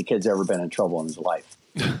don't think the kid's ever been in trouble in his life.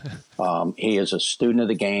 He is a student of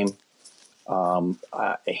the game.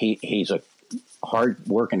 He's a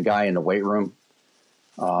hard-working guy in the weight room.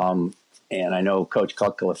 And I know Coach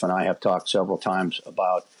Cutcliffe and I have talked several times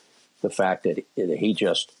about the fact that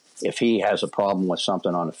if he has a problem with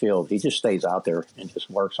something on the field, he just stays out there and just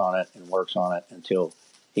works on it until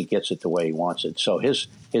he gets it the way he wants it. So his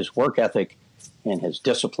work ethic and his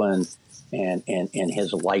discipline and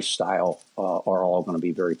his lifestyle are all going to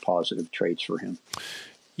be very positive traits for him.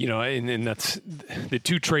 And that's the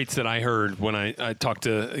two traits that I heard when I talked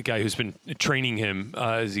to a guy who's been training him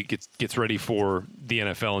as he gets ready for the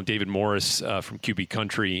NFL. And David Morris from QB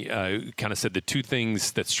Country kind of said the two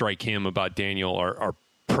things that strike him about Daniel are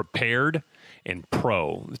prepared and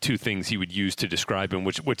pro, the two things he would use to describe him,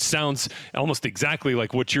 which sounds almost exactly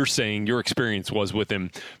like what you're saying your experience was with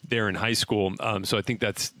him there in high school. So I think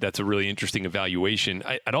that's a really interesting evaluation.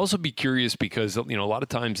 I'd also be curious because, a lot of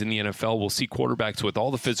times in the NFL, we'll see quarterbacks with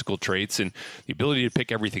all the physical traits and the ability to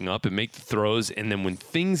pick everything up and make the throws. And then when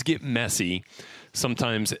things get messy,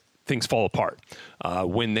 sometimes things fall apart.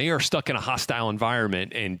 When they are stuck in a hostile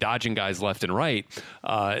environment and dodging guys left and right,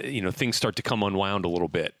 things start to come unwound a little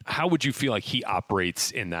bit. How would you feel like he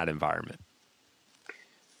operates in that environment?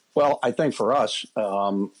 Well, I think for us,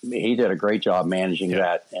 he did a great job managing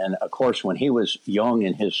that. And, of course, when he was young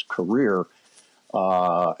in his career,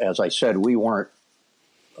 as I said, we weren't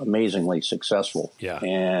amazingly successful. Yeah.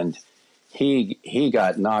 And he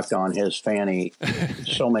got knocked on his fanny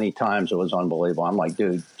so many times it was unbelievable. I'm like,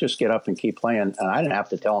 dude, just get up and keep playing. And I didn't have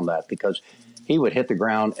to tell him that because he would hit the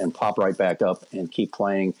ground and pop right back up and keep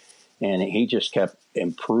playing. And he just kept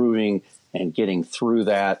improving and getting through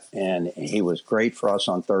that. And he was great for us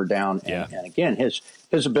on third down. And again, his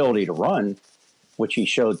ability to run, which he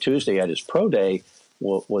showed Tuesday at his pro day,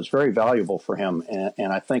 was very valuable for him.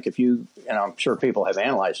 And I think and I'm sure people have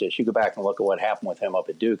analyzed this, you go back and look at what happened with him up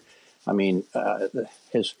at Duke. I mean,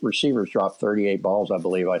 his receivers dropped 38 balls, I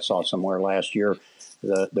believe I saw somewhere last year.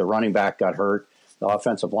 The running back got hurt. The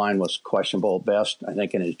offensive line was questionable at best. I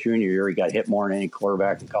think in his junior year, he got hit more than any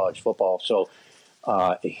quarterback in college football. So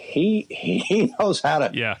he knows how to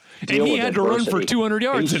deal and he with had adversity. to run for 200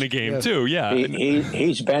 yards in a game too. Yeah,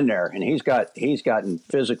 he's been there, and he's gotten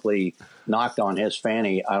physically knocked on his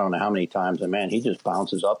fanny. I don't know how many times, and man, he just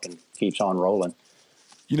bounces up and keeps on rolling.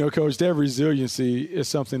 Coach, that resiliency is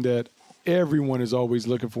something that everyone is always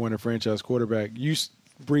looking for in a franchise quarterback. You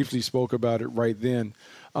briefly spoke about it right then.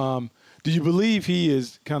 Do you believe he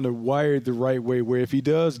is kind of wired the right way where if he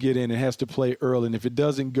does get in and has to play early, and if it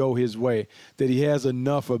doesn't go his way, that he has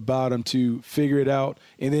enough about him to figure it out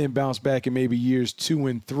and then bounce back in maybe years 2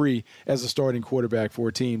 and 3 as a starting quarterback for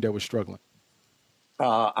a team that was struggling?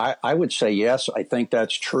 I would say yes. I think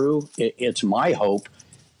that's true. It's my hope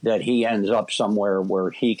that he ends up somewhere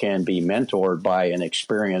where he can be mentored by an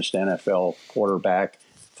experienced NFL quarterback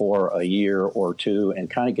for a year or two and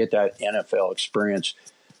kind of get that NFL experience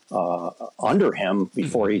under him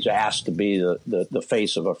before he's asked to be the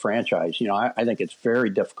face of a franchise. You know, I think it's very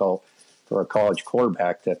difficult for a college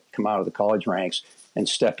quarterback to come out of the college ranks and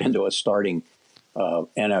step into a starting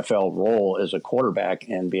NFL role as a quarterback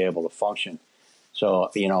and be able to function.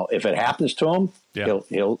 So, you know, if it happens to him,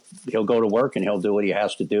 he'll go to work and he'll do what he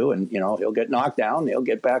has to do, and, you know, he'll get knocked down, he'll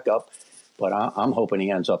get back up. But I'm hoping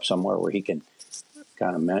he ends up somewhere where he can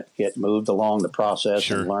kind of get moved along the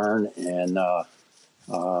process and learn, and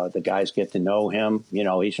the guys get to know him. You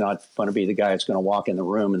know, he's not going to be the guy that's going to walk in the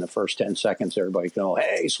room in the first 10 seconds. Everybody's going,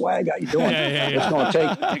 "Hey, Swag, how you doing?" It's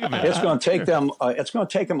going to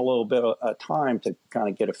take him a little bit of time to kind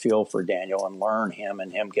of get a feel for Daniel and learn him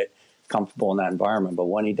and him get comfortable in that environment. But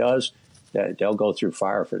when he does, they'll go through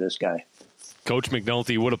fire for this guy. Coach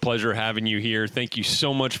McNulty, what a pleasure having you here. Thank you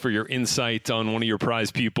so much for your insight on one of your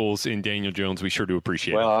prized pupils in Daniel Jones. We sure do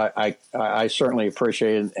appreciate it. Well, I certainly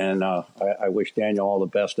appreciate it, and I wish Daniel all the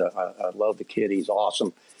best. I love the kid. He's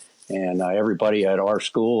awesome. And everybody at our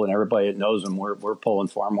school and everybody that knows him, we're pulling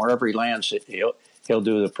for him. Wherever he lands, he'll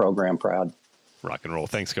do the program proud. Rock and roll.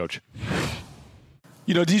 Thanks, Coach.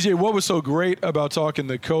 You know, DJ, what was so great about talking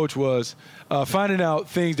to Coach was finding out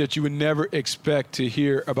things that you would never expect to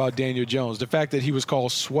hear about Daniel Jones. The fact that he was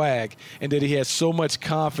called Swag and that he had so much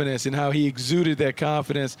confidence and how he exuded that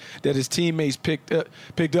confidence that his teammates picked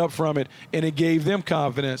up from it, and it gave them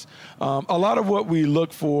confidence. A lot of what we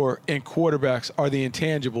look for in quarterbacks are the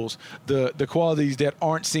intangibles, the qualities that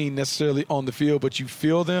aren't seen necessarily on the field, but you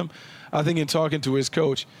feel them. I think in talking to his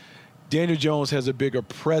coach, Daniel Jones has a bigger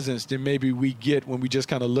presence than maybe we get when we just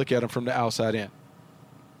kind of look at him from the outside in.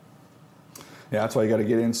 Yeah, that's why you got to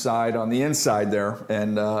get inside on the inside there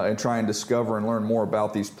and try and discover and learn more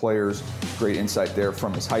about these players. Great insight there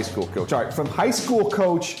from his high school coach. All right, from high school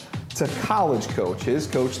coach to college coach, his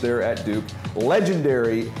coach there at Duke,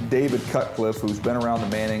 legendary David Cutcliffe, who's been around the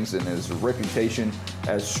Mannings and his reputation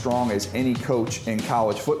as strong as any coach in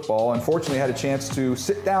college football. Unfortunately, had a chance to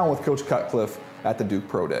sit down with Coach Cutcliffe at the Duke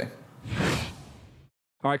Pro Day.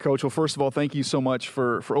 All right, Coach. Well, first of all, thank you so much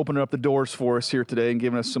for opening up the doors for us here today and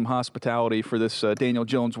giving us some hospitality for this Daniel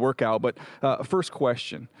Jones workout. But first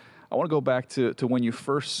question, I want to go back to when you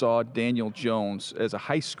first saw Daniel Jones as a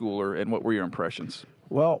high schooler, and what were your impressions?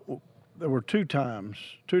 Well, there were two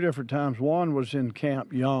different times. One was in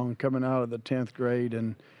Camp Young coming out of the 10th grade,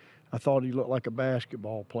 and I thought he looked like a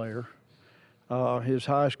basketball player. His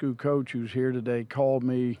high school coach, who's here today, called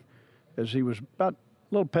me as he was about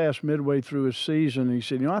a little past midway through his season. He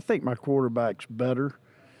said, I think my quarterback's better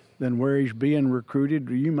than where he's being recruited.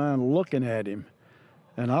 Do you mind looking at him?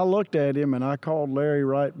 And I looked at him, and I called Larry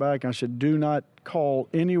right back. I said, do not call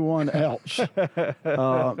anyone else.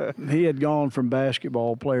 He had gone from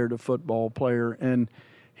basketball player to football player, and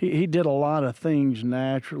he did a lot of things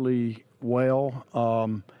naturally well.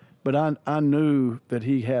 But I knew that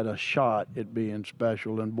he had a shot at being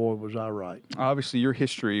special, and boy, was I right. Obviously, your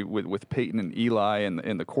history with Peyton and Eli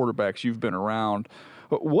and the quarterbacks you've been around,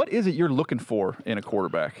 what is it you're looking for in a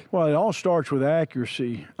quarterback? Well, it all starts with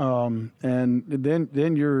accuracy, and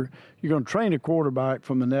then you're going to train a quarterback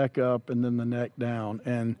from the neck up and then the neck down.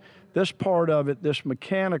 And this part of it, this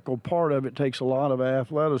mechanical part of it, takes a lot of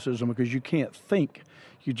athleticism because you can't think.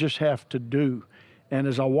 You just have to do. And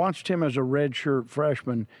as I watched him as a redshirt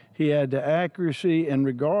freshman, he had the accuracy, and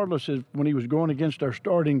regardless of when he was going against our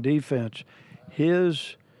starting defense,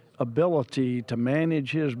 his ability to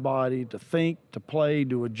manage his body, to think, to play,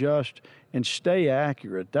 to adjust, and stay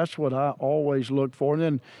accurate. That's what I always look for. And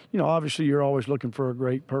then, obviously you're always looking for a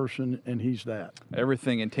great person, and he's that.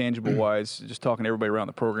 Everything intangible-wise, just talking to everybody around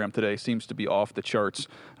the program today, seems to be off the charts.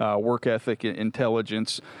 Work ethic,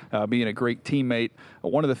 intelligence, being a great teammate.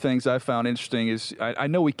 One of the things I found interesting is I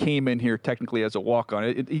know he came in here technically as a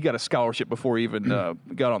walk-on. He got a scholarship before he even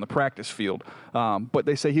got on the practice field. But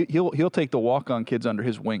they say he'll take the walk-on kids under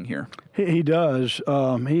his wing here. He does.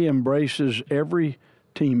 He embraces every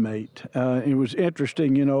teammate. It was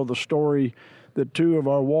interesting, the story that two of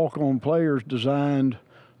our walk-on players designed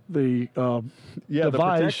the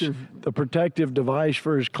device, the protective device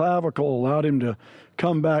for his clavicle, allowed him to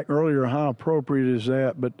come back earlier. How appropriate is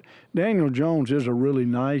that? But Daniel Jones is a really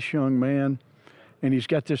nice young man, and he's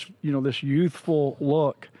got this, this youthful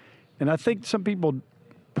look. And I think some people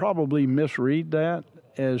probably misread that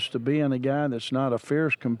as to being a guy that's not a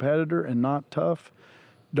fierce competitor and not tough.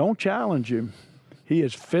 Don't challenge him. He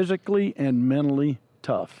is physically and mentally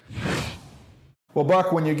tough. Well,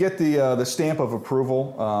 Buck, when you get the stamp of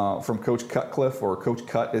approval from Coach Cutcliffe, or Coach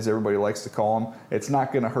Cut as everybody likes to call him, it's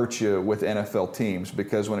not going to hurt you with NFL teams,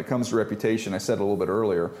 because when it comes to reputation, I said a little bit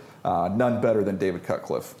earlier, none better than David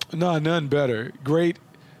Cutcliffe. No, none better. Great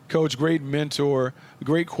coach, great mentor,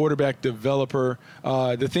 great quarterback developer.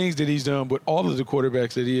 The things that he's done with all of the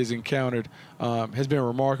quarterbacks that he has encountered has been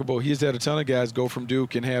remarkable. He has had a ton of guys go from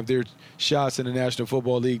Duke and have their shots in the National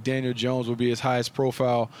Football League. Daniel Jones will be his highest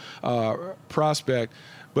profile prospect.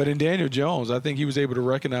 But in Daniel Jones, I think he was able to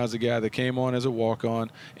recognize a guy that came on as a walk-on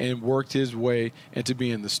and worked his way into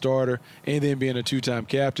being the starter and then being a two-time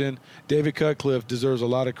captain. David Cutcliffe deserves a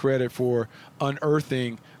lot of credit for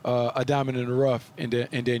unearthing a diamond in the rough in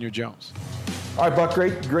Daniel Jones. All right, Buck,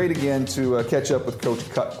 great again to catch up with Coach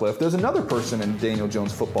Cutcliffe. There's another person in Daniel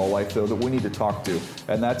Jones' football life, though, that we need to talk to,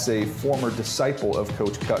 and that's a former disciple of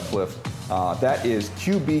Coach Cutcliffe. That is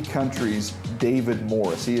QB Country's David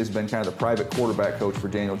Morris. He has been kind of the private quarterback coach for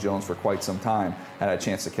Daniel Jones for quite some time. I had a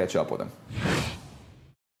chance to catch up with him.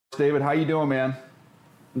 David, how you doing, man?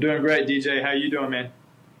 I'm doing great, DJ. How you doing, man?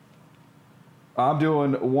 I'm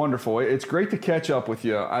doing wonderful. It's great to catch up with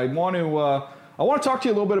you. I want to talk to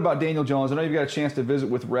you a little bit about Daniel Jones. I know you've got a chance to visit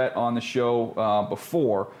with Rhett on the show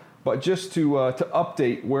before, but just to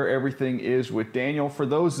update where everything is with Daniel, for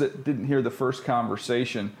those that didn't hear the first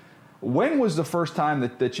conversation, when was the first time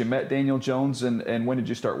that you met Daniel Jones, and when did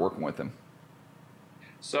you start working with him?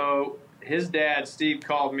 So his dad, Steve,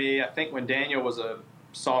 called me, I think, when Daniel was a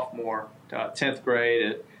sophomore, 10th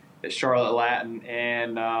grade at Charlotte Latin,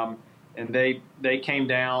 and they came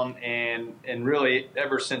down and really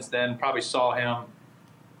ever since then probably saw him,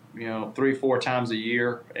 3-4 times a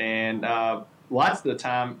year. And lots of the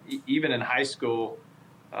time, even in high school,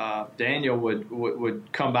 Daniel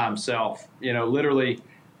would come by himself, literally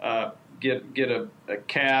get a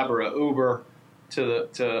cab or a Uber to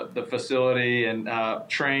the facility and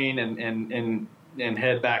train and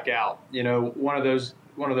head back out. One of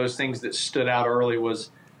those things that stood out early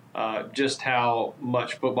was just how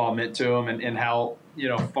much football meant to him, and how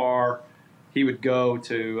far he would go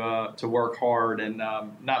to work hard, and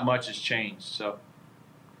not much has changed. So,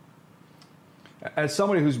 as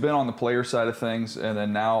somebody who's been on the player side of things and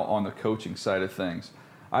then now on the coaching side of things,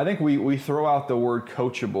 I think we throw out the word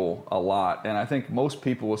coachable a lot, and I think most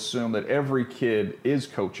people assume that every kid is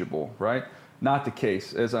coachable, right? Not the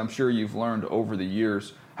case, as I'm sure you've learned over the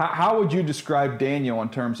years. How would you describe Daniel in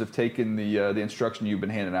terms of taking the instruction you've been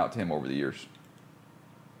handing out to him over the years?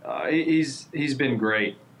 He's been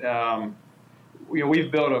great.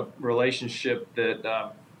 We've built a relationship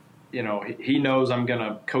that he knows I'm going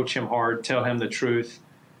to coach him hard, tell him the truth,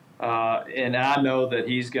 and I know that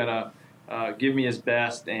he's going to give me his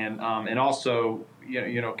best, and also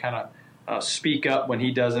kind of speak up when he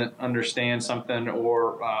doesn't understand something,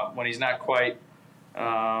 or when he's not quite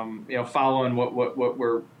following what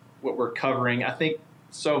we're covering. I think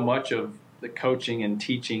so much of the coaching and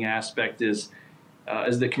teaching aspect is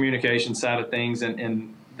the communication side of things,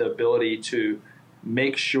 and the ability to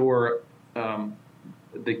make sure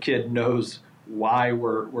the kid knows why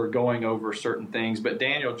we're going over certain things. But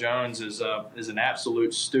Daniel Jones is an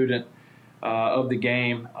absolute student of the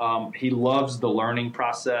game. He loves the learning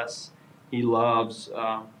process. He loves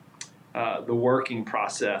the working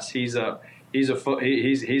process. He's a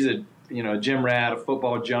gym rat, a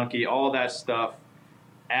football junkie. All that stuff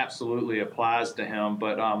absolutely applies to him.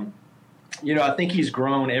 But I think he's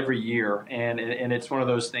grown every year, and it's one of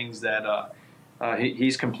those things that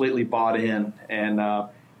he's completely bought in. And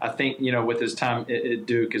I think with his time at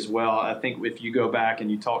Duke as well, I think if you go back and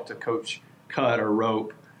you talk to Coach Cut or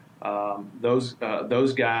Rope,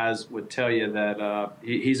 those guys would tell you that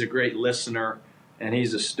he's a great listener and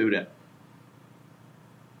he's a student.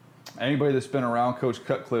 Anybody that's been around Coach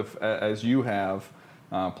Cutcliffe as you have,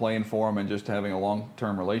 playing for him and just having a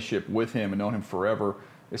long-term relationship with him and known him forever,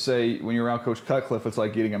 they say when you're around Coach Cutcliffe, it's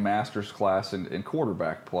like getting a master's class in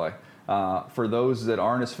quarterback play. For those that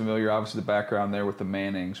aren't as familiar, obviously the background there with the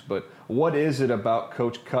Mannings, but what is it about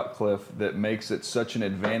Coach Cutcliffe that makes it such an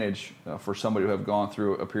advantage for somebody who have gone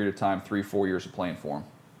through a period of time, 3-4 years of playing for him?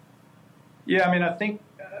 Yeah, I mean, I think,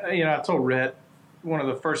 I told Rhett, one of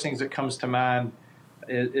the first things that comes to mind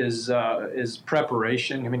is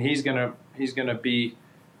preparation. I mean, he's gonna be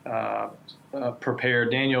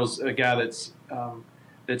prepared. Daniel's a guy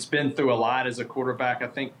that's been through a lot as a quarterback. I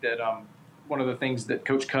think that one of the things that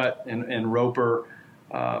Coach Cut and Roper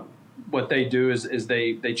what they do is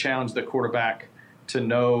they challenge the quarterback to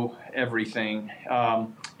know everything,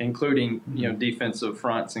 including defensive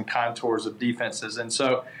fronts and contours of defenses. And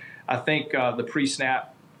so I think the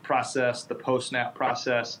pre-snap process, the post-snap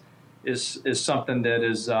process is something that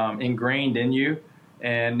is ingrained in you.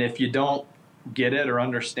 And if you don't get it or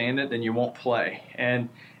understand it, then you won't play. And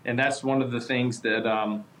that's one of the things that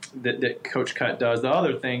that Coach Cutt does. The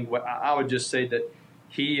other thing, I would just say that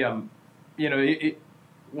he,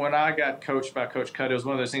 when I got coached by Coach Cutt, it was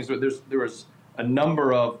one of those things where there was a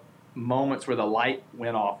number of moments where the light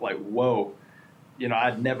went off, like, whoa,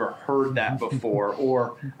 I'd never heard that before,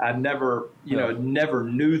 or I never, never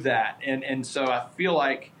knew that. And so I feel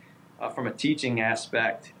like from a teaching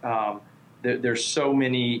aspect, there's so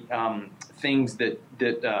many things that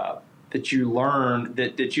you learn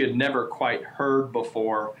that you had never quite heard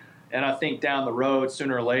before. And I think down the road,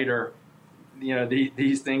 sooner or later,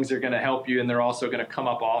 these things are going to help you, and they're also going to come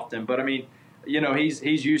up often. But I mean,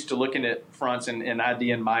 he's used to looking at fronts and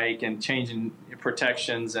ID and Mike and changing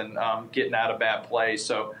protections and getting out of bad plays.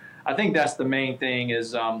 So I think that's the main thing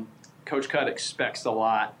is Coach Cutt expects a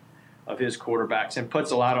lot of his quarterbacks and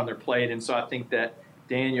puts a lot on their plate. And so I think that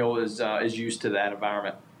Daniel is used to that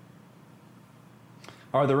environment.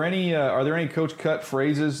 Are there any Coach Cutt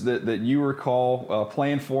phrases that you recall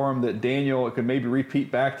playing for him that Daniel could maybe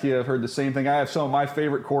repeat back to you? I've heard the same thing. I have some of my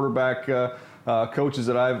favorite quarterback coaches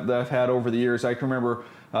that I've had over the years. I can remember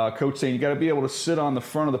Coach saying, you got to be able to sit on the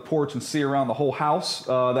front of the porch and see around the whole house.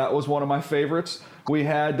 That was one of my favorites. We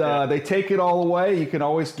had they take it all away. You can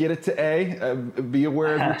always get it to A. Be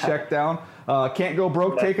aware of your check down. Can't go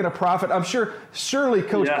broke taking a profit. I'm surely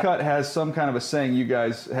Coach Cutt has some kind of a saying you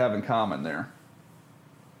guys have in common there.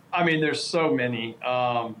 I mean, there's so many.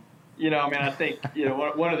 I think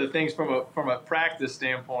one of the things from a practice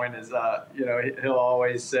standpoint is he'll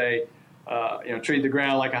always say, treat the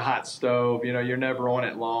ground like a hot stove. You're never on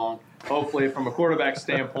it long. Hopefully, from a quarterback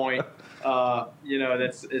standpoint,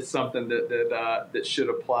 it's something that should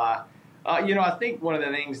apply. I think one of the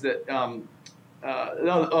things that the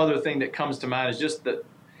other thing that comes to mind is just that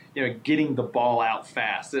getting the ball out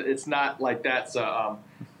fast. It's not like that's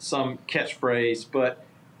some catchphrase, but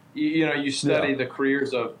you study the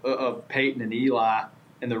careers of Peyton and Eli,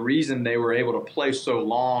 and the reason they were able to play so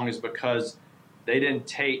long is because they didn't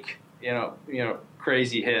take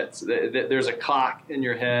crazy hits. There's a clock in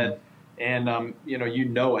your head, and you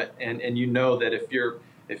know it, and you know that if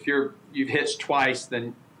you've hitched twice,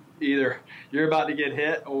 then either you're about to get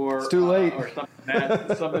hit or it's too late, or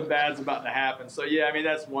something bad's about to happen. So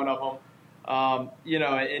that's one of them.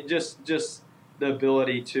 And just the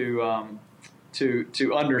ability to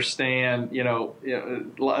understand, again,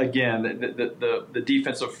 the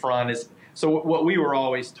defensive front is. So what we were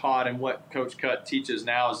always taught, and what Coach Cutt teaches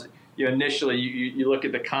now, is initially you look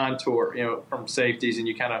at the contour, from safeties, and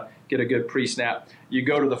you kind of get a good pre-snap. You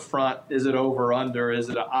go to the front. Is it over, under? Is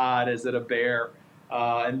it an odd? Is it a bear?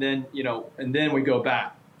 And then we go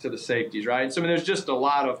back to the safeties, right? So there's just a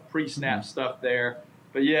lot of pre-snap stuff there.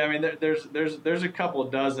 But there's a couple of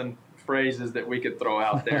dozen phrases that we could throw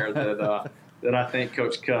out there that I think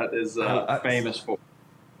Coach Cutt is famous for.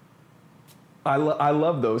 I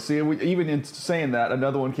love those. See, even in saying that,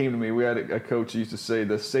 another one came to me. We had a coach who used to say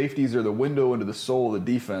the safeties are the window into the soul of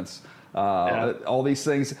the defense. All these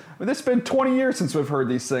things. I mean, it's been 20 years since we've heard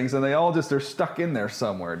these things, and they're stuck in there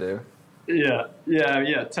somewhere, dude. Yeah.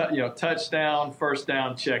 Touchdown, first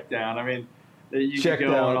down, check down. I mean, you check could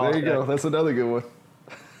go down. on There you go. That's another good one.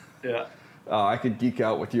 Yeah. I could geek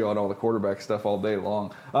out with you on all the quarterback stuff all day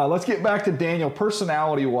long. Let's get back to Daniel.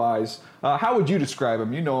 Personality-wise, how would you describe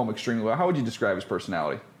him? You know him extremely well. How would you describe his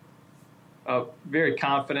personality? Very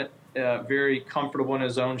confident, very comfortable in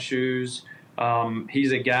his own shoes.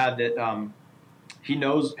 He's a guy that he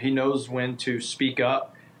knows when to speak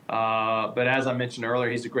up. But as I mentioned earlier,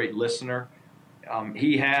 he's a great listener.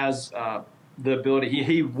 He has the ability.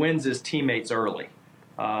 He wins his teammates early.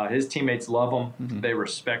 His teammates love him. Mm-hmm. They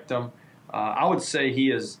respect him. I would say he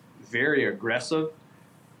is very aggressive,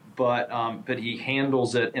 but he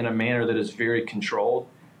handles it in a manner that is very controlled.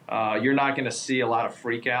 You're not going to see a lot of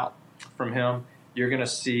freak out from him. You're going to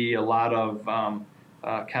see a lot of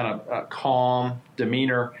calm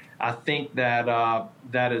demeanor. I think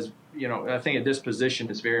that is, I think at this position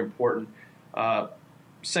is very important.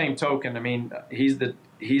 Same token, I mean,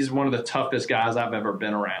 he's one of the toughest guys I've ever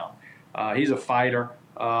been around. He's a fighter.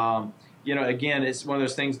 Again, it's one of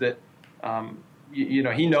those things that,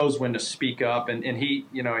 he knows when to speak up, and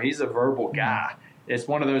he's a verbal guy. It's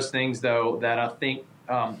one of those things, though, that I think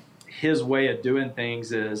his way of doing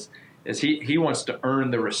things is he wants to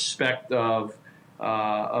earn the respect of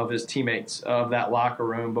of his teammates of that locker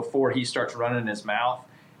room before he starts running his mouth.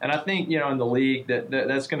 And I think, in the league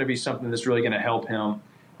that's going to be something that's really going to help him.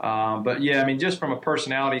 But yeah, I mean, just from a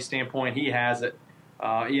personality standpoint, he has it.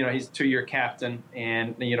 He's a 2-year captain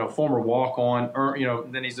and, former walk-on,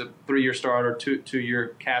 then he's a 3-year starter,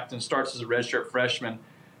 2-year captain, starts as a redshirt freshman.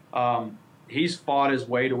 He's fought his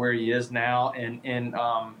way to where he is now. And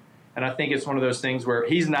I think it's one of those things where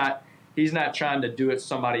he's not trying to do it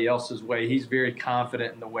somebody else's way. He's very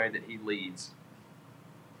confident in the way that he leads.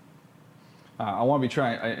 I want to be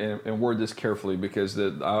trying and word this carefully because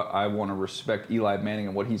I want to respect Eli Manning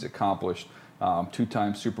and what he's accomplished.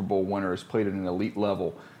 2-time Super Bowl winner, has played at an elite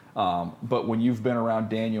level. But when you've been around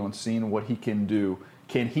Daniel and seen what he can do,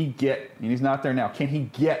 can he get, and he's not there now, can he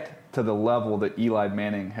get to the level that Eli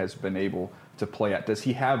Manning has been able to play at? Does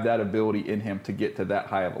he have that ability in him to get to that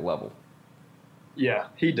high of a level? Yeah,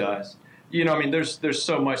 he does. There's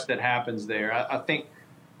so much that happens there. I think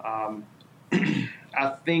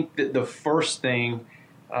I think that the first thing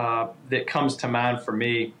that comes to mind for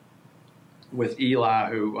me with Eli,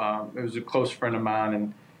 who was a close friend of mine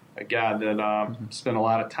and a guy that spent a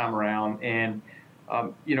lot of time around, and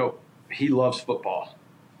he loves football,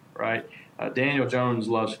 right? Daniel Jones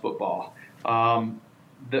loves football.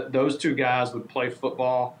 Those two guys would play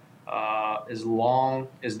football as long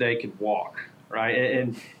as they could walk, right?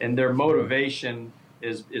 And their motivation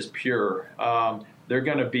is pure. They're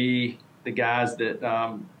going to be the guys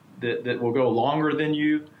that will go longer than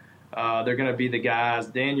you. They're going to be the guys.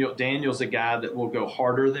 Daniel's a guy that will go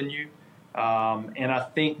harder than you. And I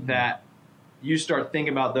think that you start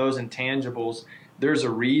thinking about those intangibles. There's a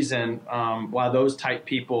reason why those type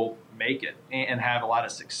people make it and have a lot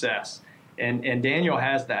of success. And Daniel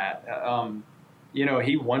has that.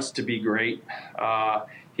 He wants to be great.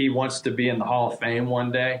 He wants to be in the Hall of Fame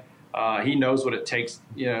one day. He knows what it takes,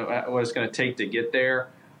 what it's going to take to get there.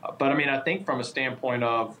 But I think from a standpoint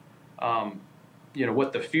of,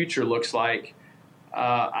 what the future looks like,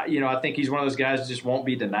 I think he's one of those guys that just won't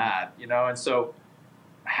be denied, and so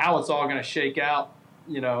how it's all going to shake out,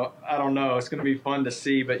 I don't know. It's going to be fun to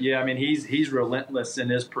see, but yeah, he's relentless in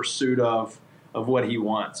his pursuit of what he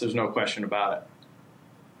wants. There's no question about it.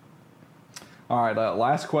 All right,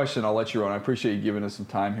 last question. I'll let you run. I appreciate you giving us some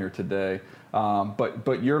time here today.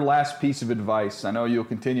 But your last piece of advice, I know you'll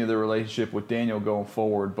continue the relationship with Daniel going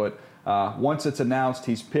forward, but once it's announced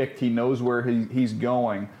he's picked, he knows where he's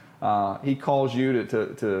going, he calls you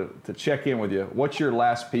to check in with you. What's your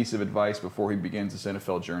last piece of advice before he begins his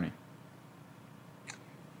NFL journey?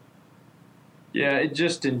 Yeah,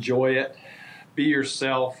 just enjoy it. Be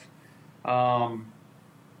yourself. Do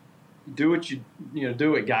what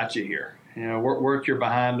do what got you here. Work your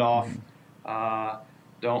behind off.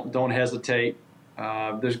 Don't hesitate.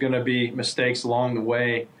 There's going to be mistakes along the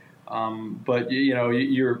way, but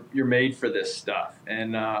you're made for this stuff.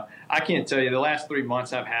 And I can't tell you the last 3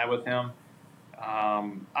 months I've had with him.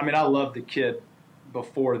 I loved the kid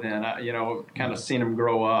before then. Kind of seen him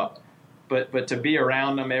grow up, but to be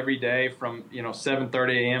around him every day from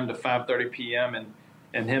 7:30 a.m. to 5:30 p.m.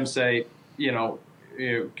 and him say,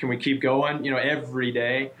 can we keep going? Every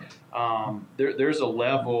day. There's a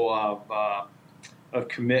level of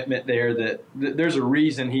commitment there that there's a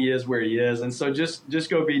reason he is where he is, and so just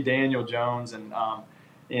go be Daniel Jones, and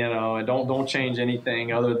and don't change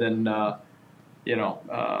anything other than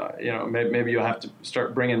maybe you'll have to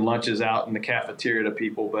start bringing lunches out in the cafeteria to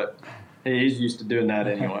people, but he's used to doing that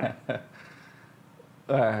anyway.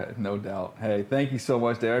 No doubt. Hey, thank you so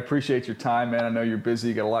much, Dave. I appreciate your time, man. I know you're busy,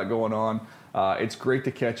 you got a lot going on. It's great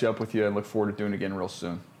to catch up with you, and look forward to doing it again real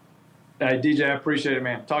soon. Hey, DJ, I appreciate it,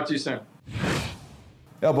 man. Talk to you soon.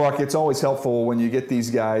 Yeah, Buck, it's always helpful when you get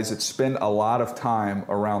these guys that spend a lot of time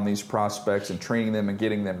around these prospects and training them and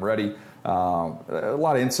getting them ready. A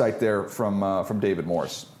lot of insight there from David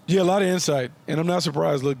Morris. Yeah, a lot of insight, and I'm not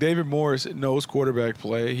surprised. Look, David Morris knows quarterback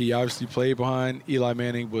play. He obviously played behind Eli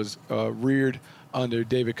Manning, was reared under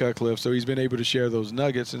David Cutcliffe, so he's been able to share those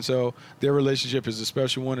nuggets. And so their relationship is a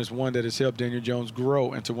special one. It's one that has helped Daniel Jones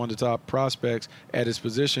grow into one of the top prospects at his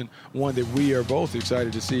position, one that we are both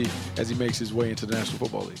excited to see as he makes his way into the National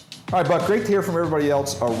Football League. All right, Buck, great to hear from everybody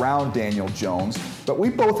else around Daniel Jones, but we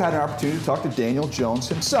both had an opportunity to talk to Daniel Jones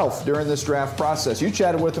himself during this draft process. You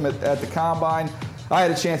chatted with him at the Combine. I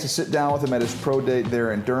had a chance to sit down with him at his pro day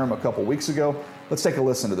there in Durham a couple weeks ago. Let's take a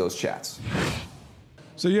listen to those chats.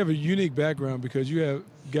 So you have a unique background because you have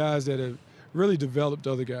guys that have really developed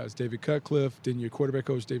other guys, David Cutcliffe, then your quarterback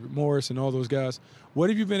coach, David Morris, and all those guys.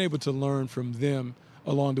 What have you been able to learn from them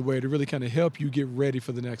along the way to really kind of help you get ready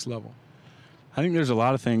for the next level? I think there's a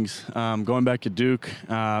lot of things. Going back to Duke,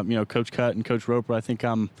 Coach Cut and Coach Roper, I think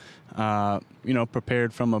I'm,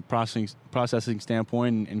 prepared from a processing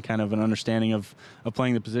standpoint and kind of an understanding of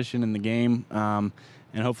playing the position in the game.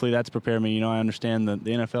 And hopefully that's prepared me. I understand that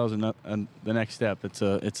the NFL is the next step. It's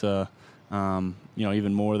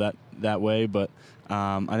even more that way. But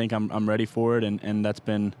I think I'm ready for it, and that's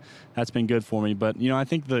been good for me. But I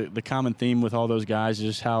think the common theme with all those guys is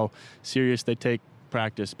just how serious they take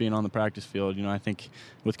practice, being on the practice field. I think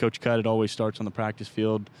with Coach Cut, it always starts on the practice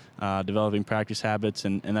field, developing practice habits,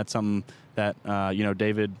 and that's something that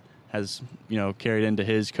David has carried into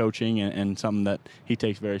his coaching and something that he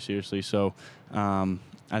takes very seriously. So I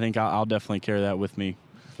think I'll definitely carry that with me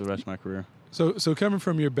for the rest of my career. So coming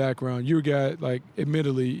from your background, you're a guy, like,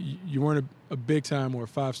 admittedly, you weren't a big-time or a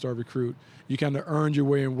five-star recruit. You kind of earned your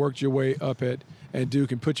way and worked your way up at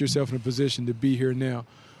Duke and put yourself in a position to be here now.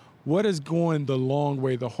 What has going the long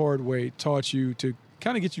way, the hard way, taught you to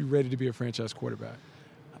kind of get you ready to be a franchise quarterback?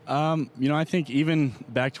 I think even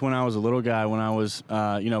back to when I was a little guy, when I was,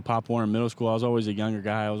 Pop Warner in middle school, I was always a younger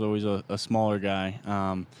guy. I was always a smaller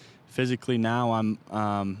guy. Physically now I'm,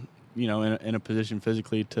 in a position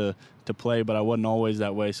physically to play, but I wasn't always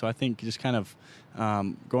that way. So I think just kind of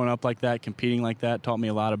growing up like that, competing like that, taught me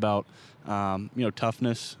a lot about,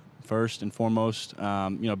 toughness first and foremost,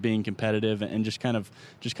 being competitive and just kind of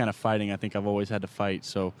fighting. I think I've always had to fight.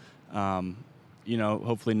 So,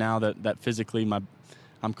 hopefully now that physically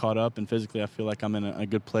I'm caught up and physically I feel like I'm in a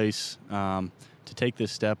good place to take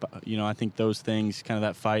this step. I think those things, kind of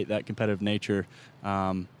that fight, that competitive nature,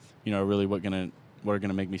 are really what are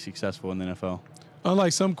gonna make me successful in the NFL.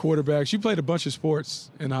 Unlike some quarterbacks, you played a bunch of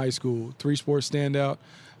sports in high school, 3 sports stand out.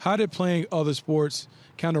 How did playing other sports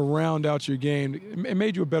kind of round out your game? It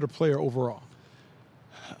made you a better player overall.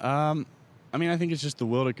 I think it's just the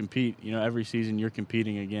will to compete. Every season you're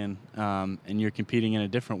competing again, and you're competing in a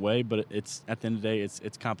different way, but it's at the end of the day,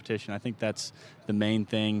 it's competition. I think that's the main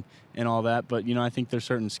thing and all that. But, I think there's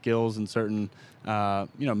certain skills and certain,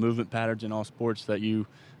 movement patterns in all sports that you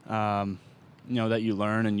learn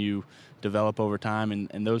and you develop over time,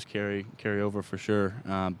 and those carry over for sure,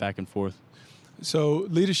 back and forth. So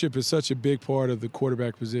leadership is such a big part of the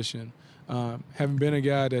quarterback position. Having been a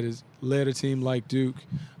guy that has led a team like Duke,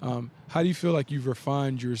 how do you feel like you've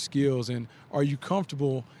refined your skills, and are you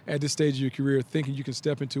comfortable at this stage of your career thinking you can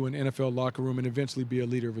step into an NFL locker room and eventually be a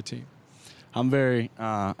leader of a team? I'm very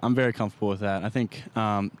comfortable with that. I think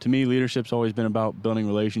to me, leadership's always been about building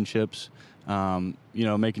relationships.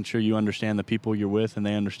 Making sure you understand the people you're with and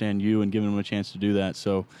they understand you, and giving them a chance to do that.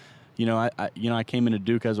 So, I came into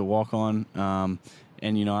Duke as a walk-on, and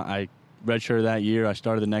I redshirted that year. I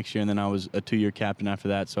started the next year, and then I was a 2-year captain after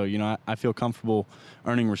that. So, I feel comfortable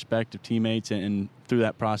earning respect of teammates, and through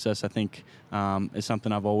that process, I think it's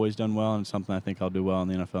something I've always done well, and something I think I'll do well in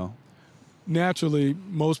the NFL. Naturally,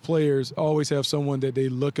 most players always have someone that they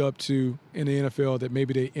look up to in the NFL that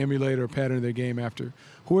maybe they emulate or pattern their game after.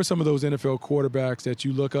 Who are some of those NFL quarterbacks that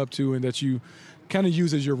you look up to and that you kind of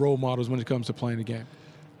use as your role models when it comes to playing the game?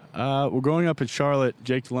 Well, growing up in Charlotte,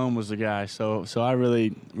 Jake Delhomme was the guy. So I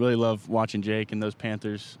really love watching Jake and those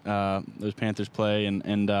Panthers play,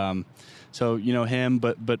 and so him,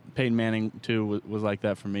 but Peyton Manning too was like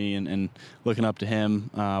that for me, and looking up to him,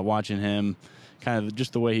 watching him, kind of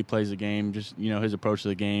just the way he plays the game, just his approach to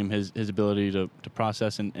the game, his ability to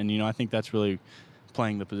process, and I think that's really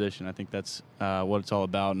playing the position. I think that's what it's all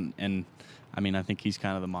about, and I think he's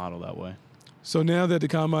kind of the model that way. So now that the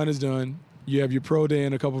combine is done, you have your pro day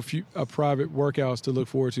and a couple of private workouts to look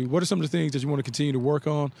forward to. What are some of the things that you want to continue to work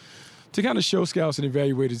on to kind of show scouts and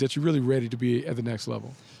evaluators that you're really ready to be at the next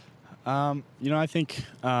level? I think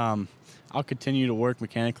I'll continue to work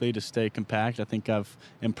mechanically to stay compact. I think I've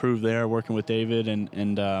improved there working with David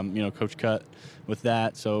and Coach Cut with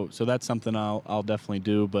that. So that's something I'll definitely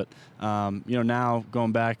do. But now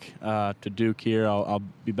going back to Duke here, I'll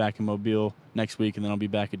be back in Mobile next week, and then I'll be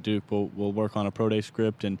back at Duke. We'll work on a pro day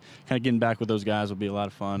script, and kind of getting back with those guys will be a lot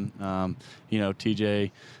of fun.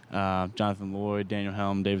 TJ, Jonathan Lloyd, Daniel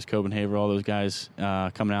Helm, Davis Copenhaver, all those guys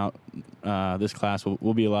coming out this class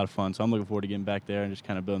will be a lot of fun. So I'm looking forward to getting back there and just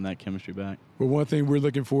kind of building that chemistry back. Well, one thing we're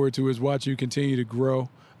looking forward to is watch you continue to grow,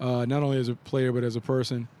 not only as a player but as a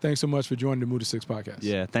person. Thanks so much for joining the Move to Six podcast.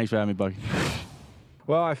 Yeah, thanks for having me, Bucky.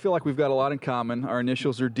 Well, I feel like we've got a lot in common. Our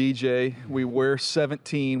initials are DJ. We wear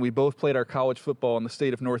 17. We both played our college football in the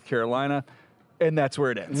state of North Carolina, and that's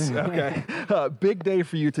where it ends. Okay. Big day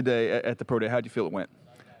for you today at the pro day. How'd you feel it went?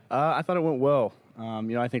 I thought it went well.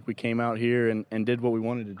 I think we came out here and did what we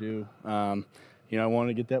wanted to do. I wanted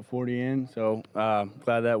to get that 40 in. So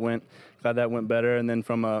glad that went better. And then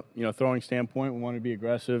from a throwing standpoint, we wanted to be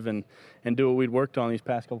aggressive and do what we'd worked on these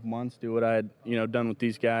past couple months. Do what I had done with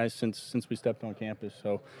these guys since we stepped on campus.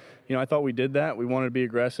 So I thought we did that. We wanted to be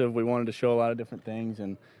aggressive. We wanted to show a lot of different things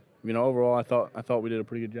and. Overall, I thought we did a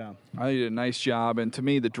pretty good job. I think you did a nice job, and to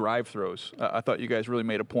me, the drive throws. I thought you guys really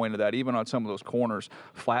made a point of that, even on some of those corners,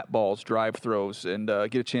 flat balls, drive throws, and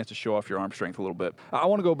get a chance to show off your arm strength a little bit. I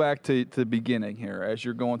want to go back to the beginning here, as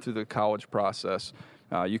you're going through the college process.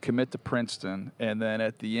 You commit to Princeton, and then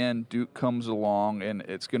at the end, Duke comes along, and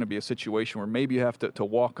it's going to be a situation where maybe you have to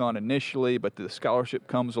walk on initially, but the scholarship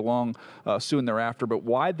comes along soon thereafter. But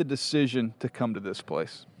why the decision to come to this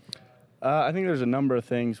place? I think there's a number of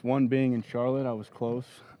things. One being in Charlotte, I was close.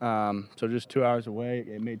 So just 2 hours away,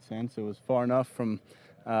 it made sense. It was far enough from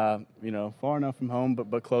home,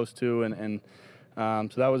 but close to. And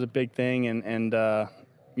so that was a big thing. And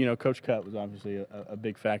Coach Cutt was obviously a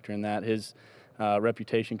big factor in that. His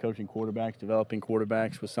reputation coaching quarterbacks, developing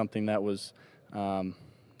quarterbacks was something that was, an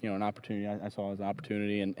opportunity. I saw as an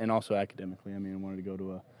opportunity and also academically. I wanted to go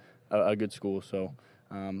to a good school. So,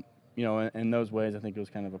 in those ways, I think it was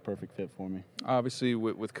kind of a perfect fit for me. Obviously,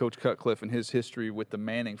 with Coach Cutcliffe and his history with the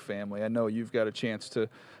Manning family, I know you've got a chance to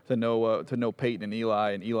know Peyton and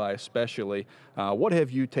Eli especially. What have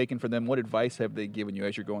you taken from them? What advice have they given you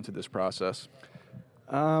as you're going through this process?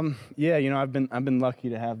 I've been lucky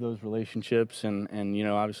to have those relationships, and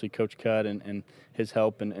obviously Coach Cutt and his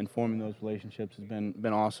help in forming those relationships has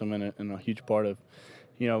been awesome and a huge part of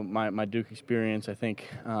my Duke experience. I think.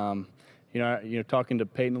 Talking to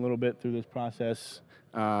Peyton a little bit through this process,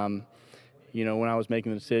 when I was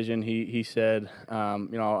making the decision, he said,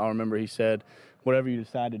 I'll remember he said, whatever you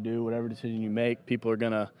decide to do, whatever decision you make, people are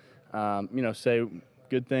going to, say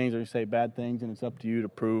good things or say bad things, and it's up to you to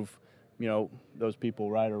prove, those people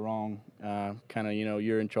right or wrong.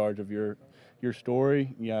 You're in charge of your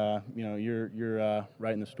story. You're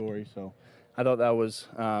writing the story. So I thought that was,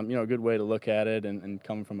 a good way to look at it, and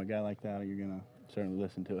coming from a guy like that, you're going to certainly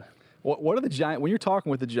listen to it. What are the Giants, when you're talking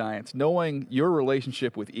with the Giants, knowing your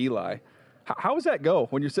relationship with Eli, how does that go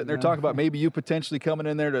when you're sitting there talking about maybe you potentially coming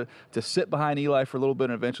in there to sit behind Eli for a little bit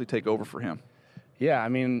and eventually take over for him? Yeah,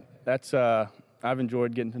 that's I've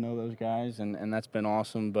enjoyed getting to know those guys, and that's been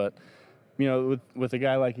awesome. But, with a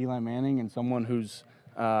guy like Eli Manning and someone who's,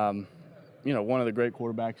 one of the great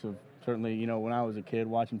quarterbacks of certainly, when I was a kid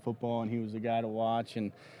watching football, and he was the guy to watch,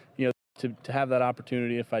 and to have that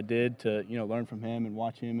opportunity, if I did, to learn from him and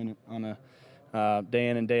watch him on a day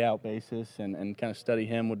in and day out basis, and kind of study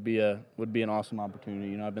him would be an awesome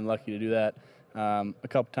opportunity. I've been lucky to do that a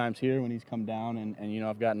couple times here when he's come down, and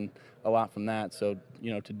I've gotten a lot from that. So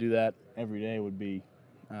to do that every day would be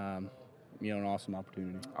an awesome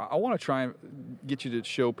opportunity. I want to try and get you to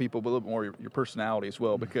show people a little bit more your personality as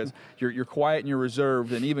well, because you're quiet and you're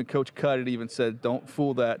reserved, and even Coach Cutt had even said, don't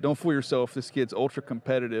fool yourself. This kid's ultra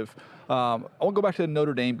competitive. I want to go back to the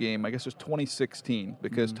Notre Dame game. I guess it was 2016,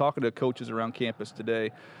 because talking to coaches around campus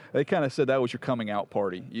today, they kind of said that was your coming out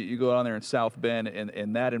party. You go down there in South Bend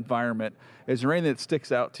in that environment. Is there anything that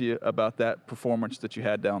sticks out to you about that performance that you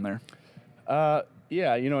had down there?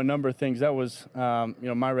 Yeah, a number of things. That was, my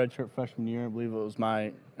redshirt freshman year. I believe it was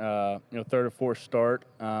my, third or fourth start.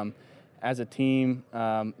 As a team,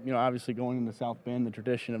 obviously going into South Bend, the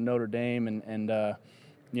tradition of Notre Dame, and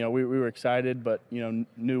we were excited, but,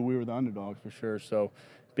 knew we were the underdogs for sure. So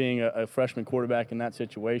being a freshman quarterback in that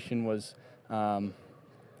situation was,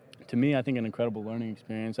 to me, I think an incredible learning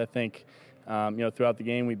experience. I think, throughout the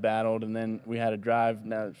game we battled, and then we had a drive,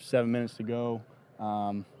 7 minutes to go,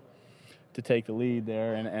 to take the lead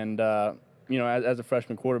there. And as a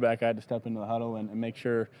freshman quarterback, I had to step into the huddle and make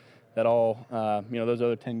sure that all, those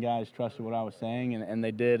other 10 guys trusted what I was saying, and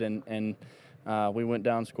they did. And we went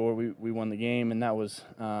down, scored, we won the game. And that was,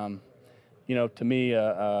 to me,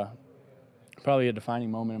 probably a defining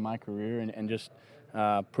moment in my career, and just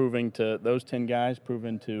proving to those 10 guys,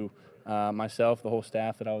 proving to myself, the whole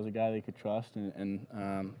staff, that I was a guy they could trust and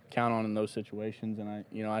count on in those situations. And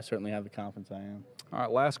I certainly have the confidence I am. All right,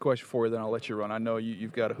 last question for you, then I'll let you run. I know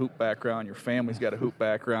you've got a hoop background. Your family's got a hoop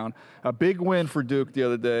background. A big win for Duke the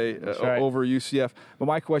other day over UCF. But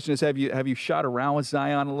my question is, have you shot around with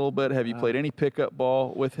Zion a little bit? Have you played any pickup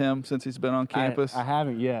ball with him since he's been on campus? I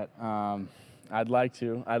haven't yet. I'd like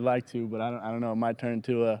to, but I don't know. It might turn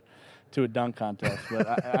into a dunk contest.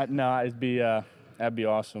 But no, it'd be. That'd be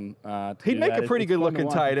awesome. He'd make a pretty good-looking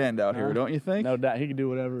tight end out here, don't you think? No doubt. He could do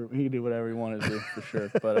whatever he wanted to do for sure.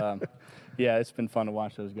 But yeah, it's been fun to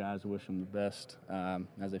watch those guys. I wish them the best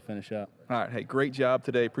as they finish up. All right. Hey, great job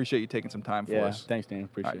today. Appreciate you taking some time for us. Thanks, Dan.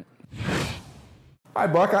 Appreciate it. All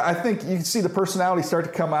right, Buck, I think you can see the personality start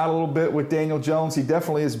to come out a little bit with Daniel Jones. He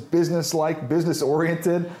definitely is business-like,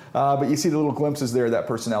 business-oriented, but you see the little glimpses there, that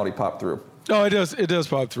personality pop through. Oh, it does. It does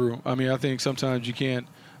pop through. I mean, I think sometimes you can't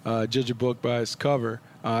judge a book by its cover.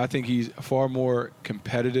 I think he's far more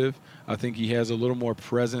competitive. I think he has a little more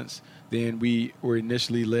presence than we were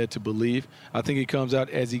initially led to believe. I think it comes out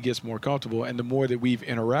as he gets more comfortable, and the more that we've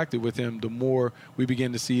interacted with him, the more we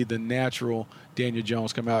begin to see the natural Daniel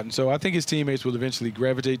Jones come out. And so I think his teammates will eventually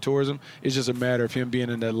gravitate towards him. It's just a matter of him being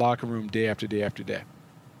in that locker room day after day after day.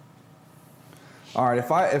 All right,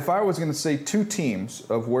 if I was going to say two teams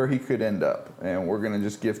of where he could end up, and we're going to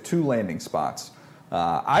just give two landing spots,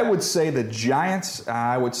 I would say the Giants,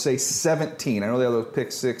 I would say 17. I know they have those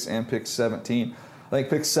pick 6 and pick 17. I think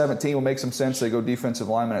pick 17 will make some sense. They go defensive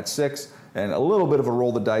lineman at 6, and a little bit of a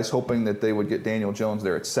roll the dice, hoping that they would get Daniel Jones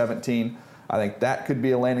there at 17. I think that could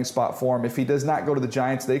be a landing spot for him. If he does not go to the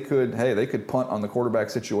Giants, they could punt on the quarterback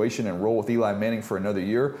situation and roll with Eli Manning for another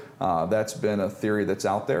year. That's been a theory that's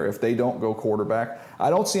out there. If they don't go quarterback, I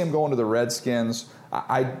don't see him going to the Redskins.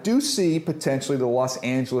 I do see potentially the Los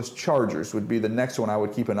Angeles Chargers would be the next one I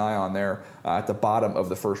would keep an eye on there at the bottom of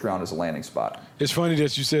the first round as a landing spot. It's funny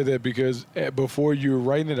that you said that because before you were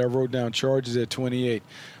writing it, I wrote down Chargers at 28.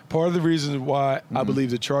 Part of the reason why I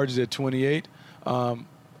believe the Chargers at 28,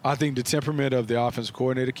 I think the temperament of the offensive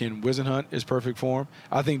coordinator, Ken Wisenhunt, is perfect for him.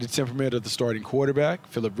 I think the temperament of the starting quarterback,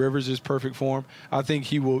 Phillip Rivers, is perfect for him. I think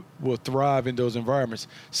he will thrive in those environments.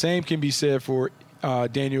 Same can be said for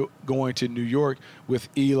Daniel going to New York with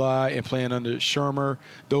Eli and playing under Shermer.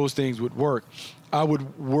 Those things would work. I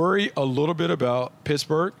would worry a little bit about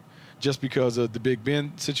Pittsburgh just because of the Big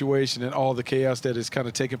Ben situation and all the chaos that is kind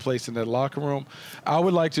of taking place in that locker room. I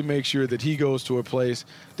would like to make sure that he goes to a place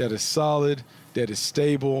that is solid, that is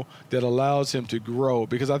stable, that allows him to grow,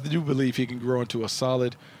 because I do believe he can grow into a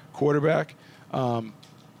solid quarterback.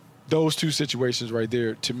 Those two situations right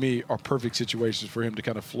there, to me, are perfect situations for him to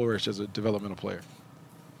kind of flourish as a developmental player.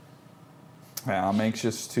 Yeah, I'm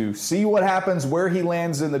anxious to see what happens, where he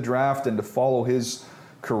lands in the draft, and to follow his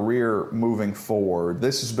career moving forward.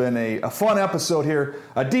 This has been a fun episode here,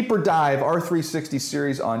 a deeper dive, our 360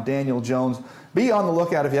 series on Daniel Jones. Be on the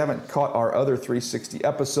lookout if you haven't caught our other 360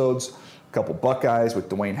 episodes. A couple Buckeyes with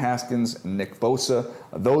Dwayne Haskins and Nick Bosa.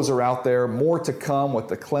 Those are out there. More to come with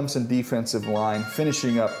the Clemson defensive line,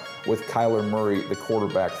 finishing up with Kyler Murray, the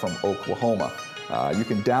quarterback from Oklahoma. You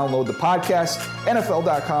can download the podcast,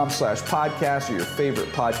 NFL.com/podcast or your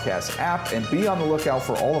favorite podcast app, and be on the lookout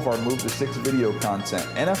for all of our Move to 6 video content,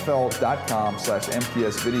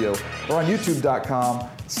 NFL.com/MTS video or on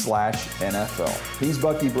YouTube.com/NFL. He's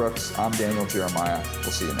Bucky Brooks. I'm Daniel Jeremiah.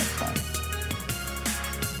 We'll see you next time.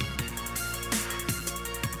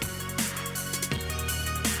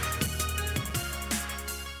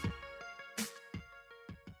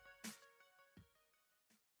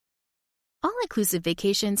 All-inclusive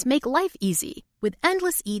vacations make life easy with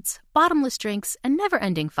endless eats, bottomless drinks, and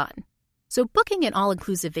never-ending fun. So booking an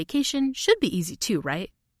all-inclusive vacation should be easy too, right?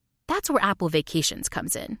 That's where Apple Vacations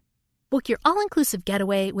comes in. Book your all-inclusive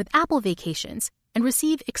getaway with Apple Vacations and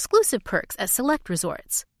receive exclusive perks at select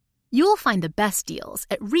resorts. You'll find the best deals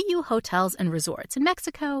at Riu Hotels and Resorts in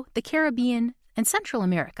Mexico, the Caribbean, and Central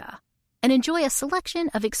America, and enjoy a selection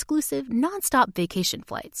of exclusive nonstop vacation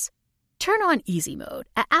flights. Turn on easy mode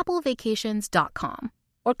at applevacations.com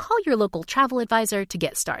or call your local travel advisor to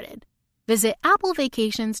get started. Visit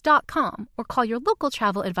applevacations.com or call your local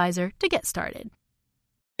travel advisor to get started.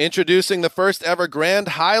 Introducing the first ever Grand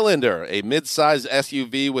Highlander, a mid-size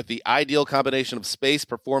SUV with the ideal combination of space,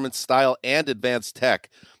 performance, style, and advanced tech.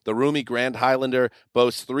 The roomy Grand Highlander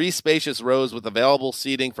boasts 3 spacious rows with available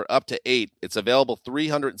seating for up to 8. Its available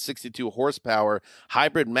 362 horsepower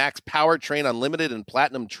hybrid max powertrain unlimited and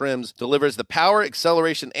platinum trims delivers the power,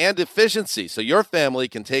 acceleration, and efficiency so your family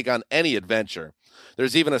can take on any adventure.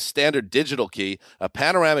 There's even a standard digital key, a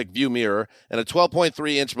panoramic view mirror, and a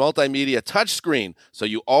 12.3-inch multimedia touchscreen so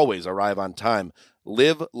you always arrive on time.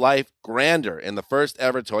 Live life grander in the first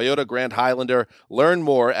ever Toyota Grand Highlander. Learn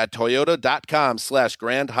more at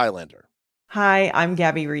toyota.com/Grand Highlander. Hi, I'm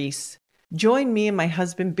Gabby Reese. Join me and my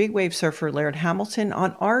husband, big wave surfer Laird Hamilton,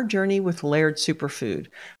 on our journey with Laird Superfood.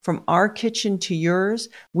 From our kitchen to yours,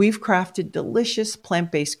 we've crafted delicious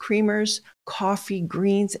plant-based creamers, coffee,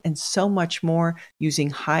 greens, and so much more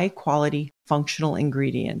using high-quality functional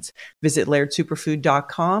ingredients. Visit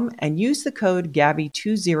lairdsuperfood.com and use the code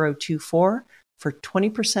GABBY2024 for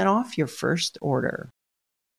 20% off your first order.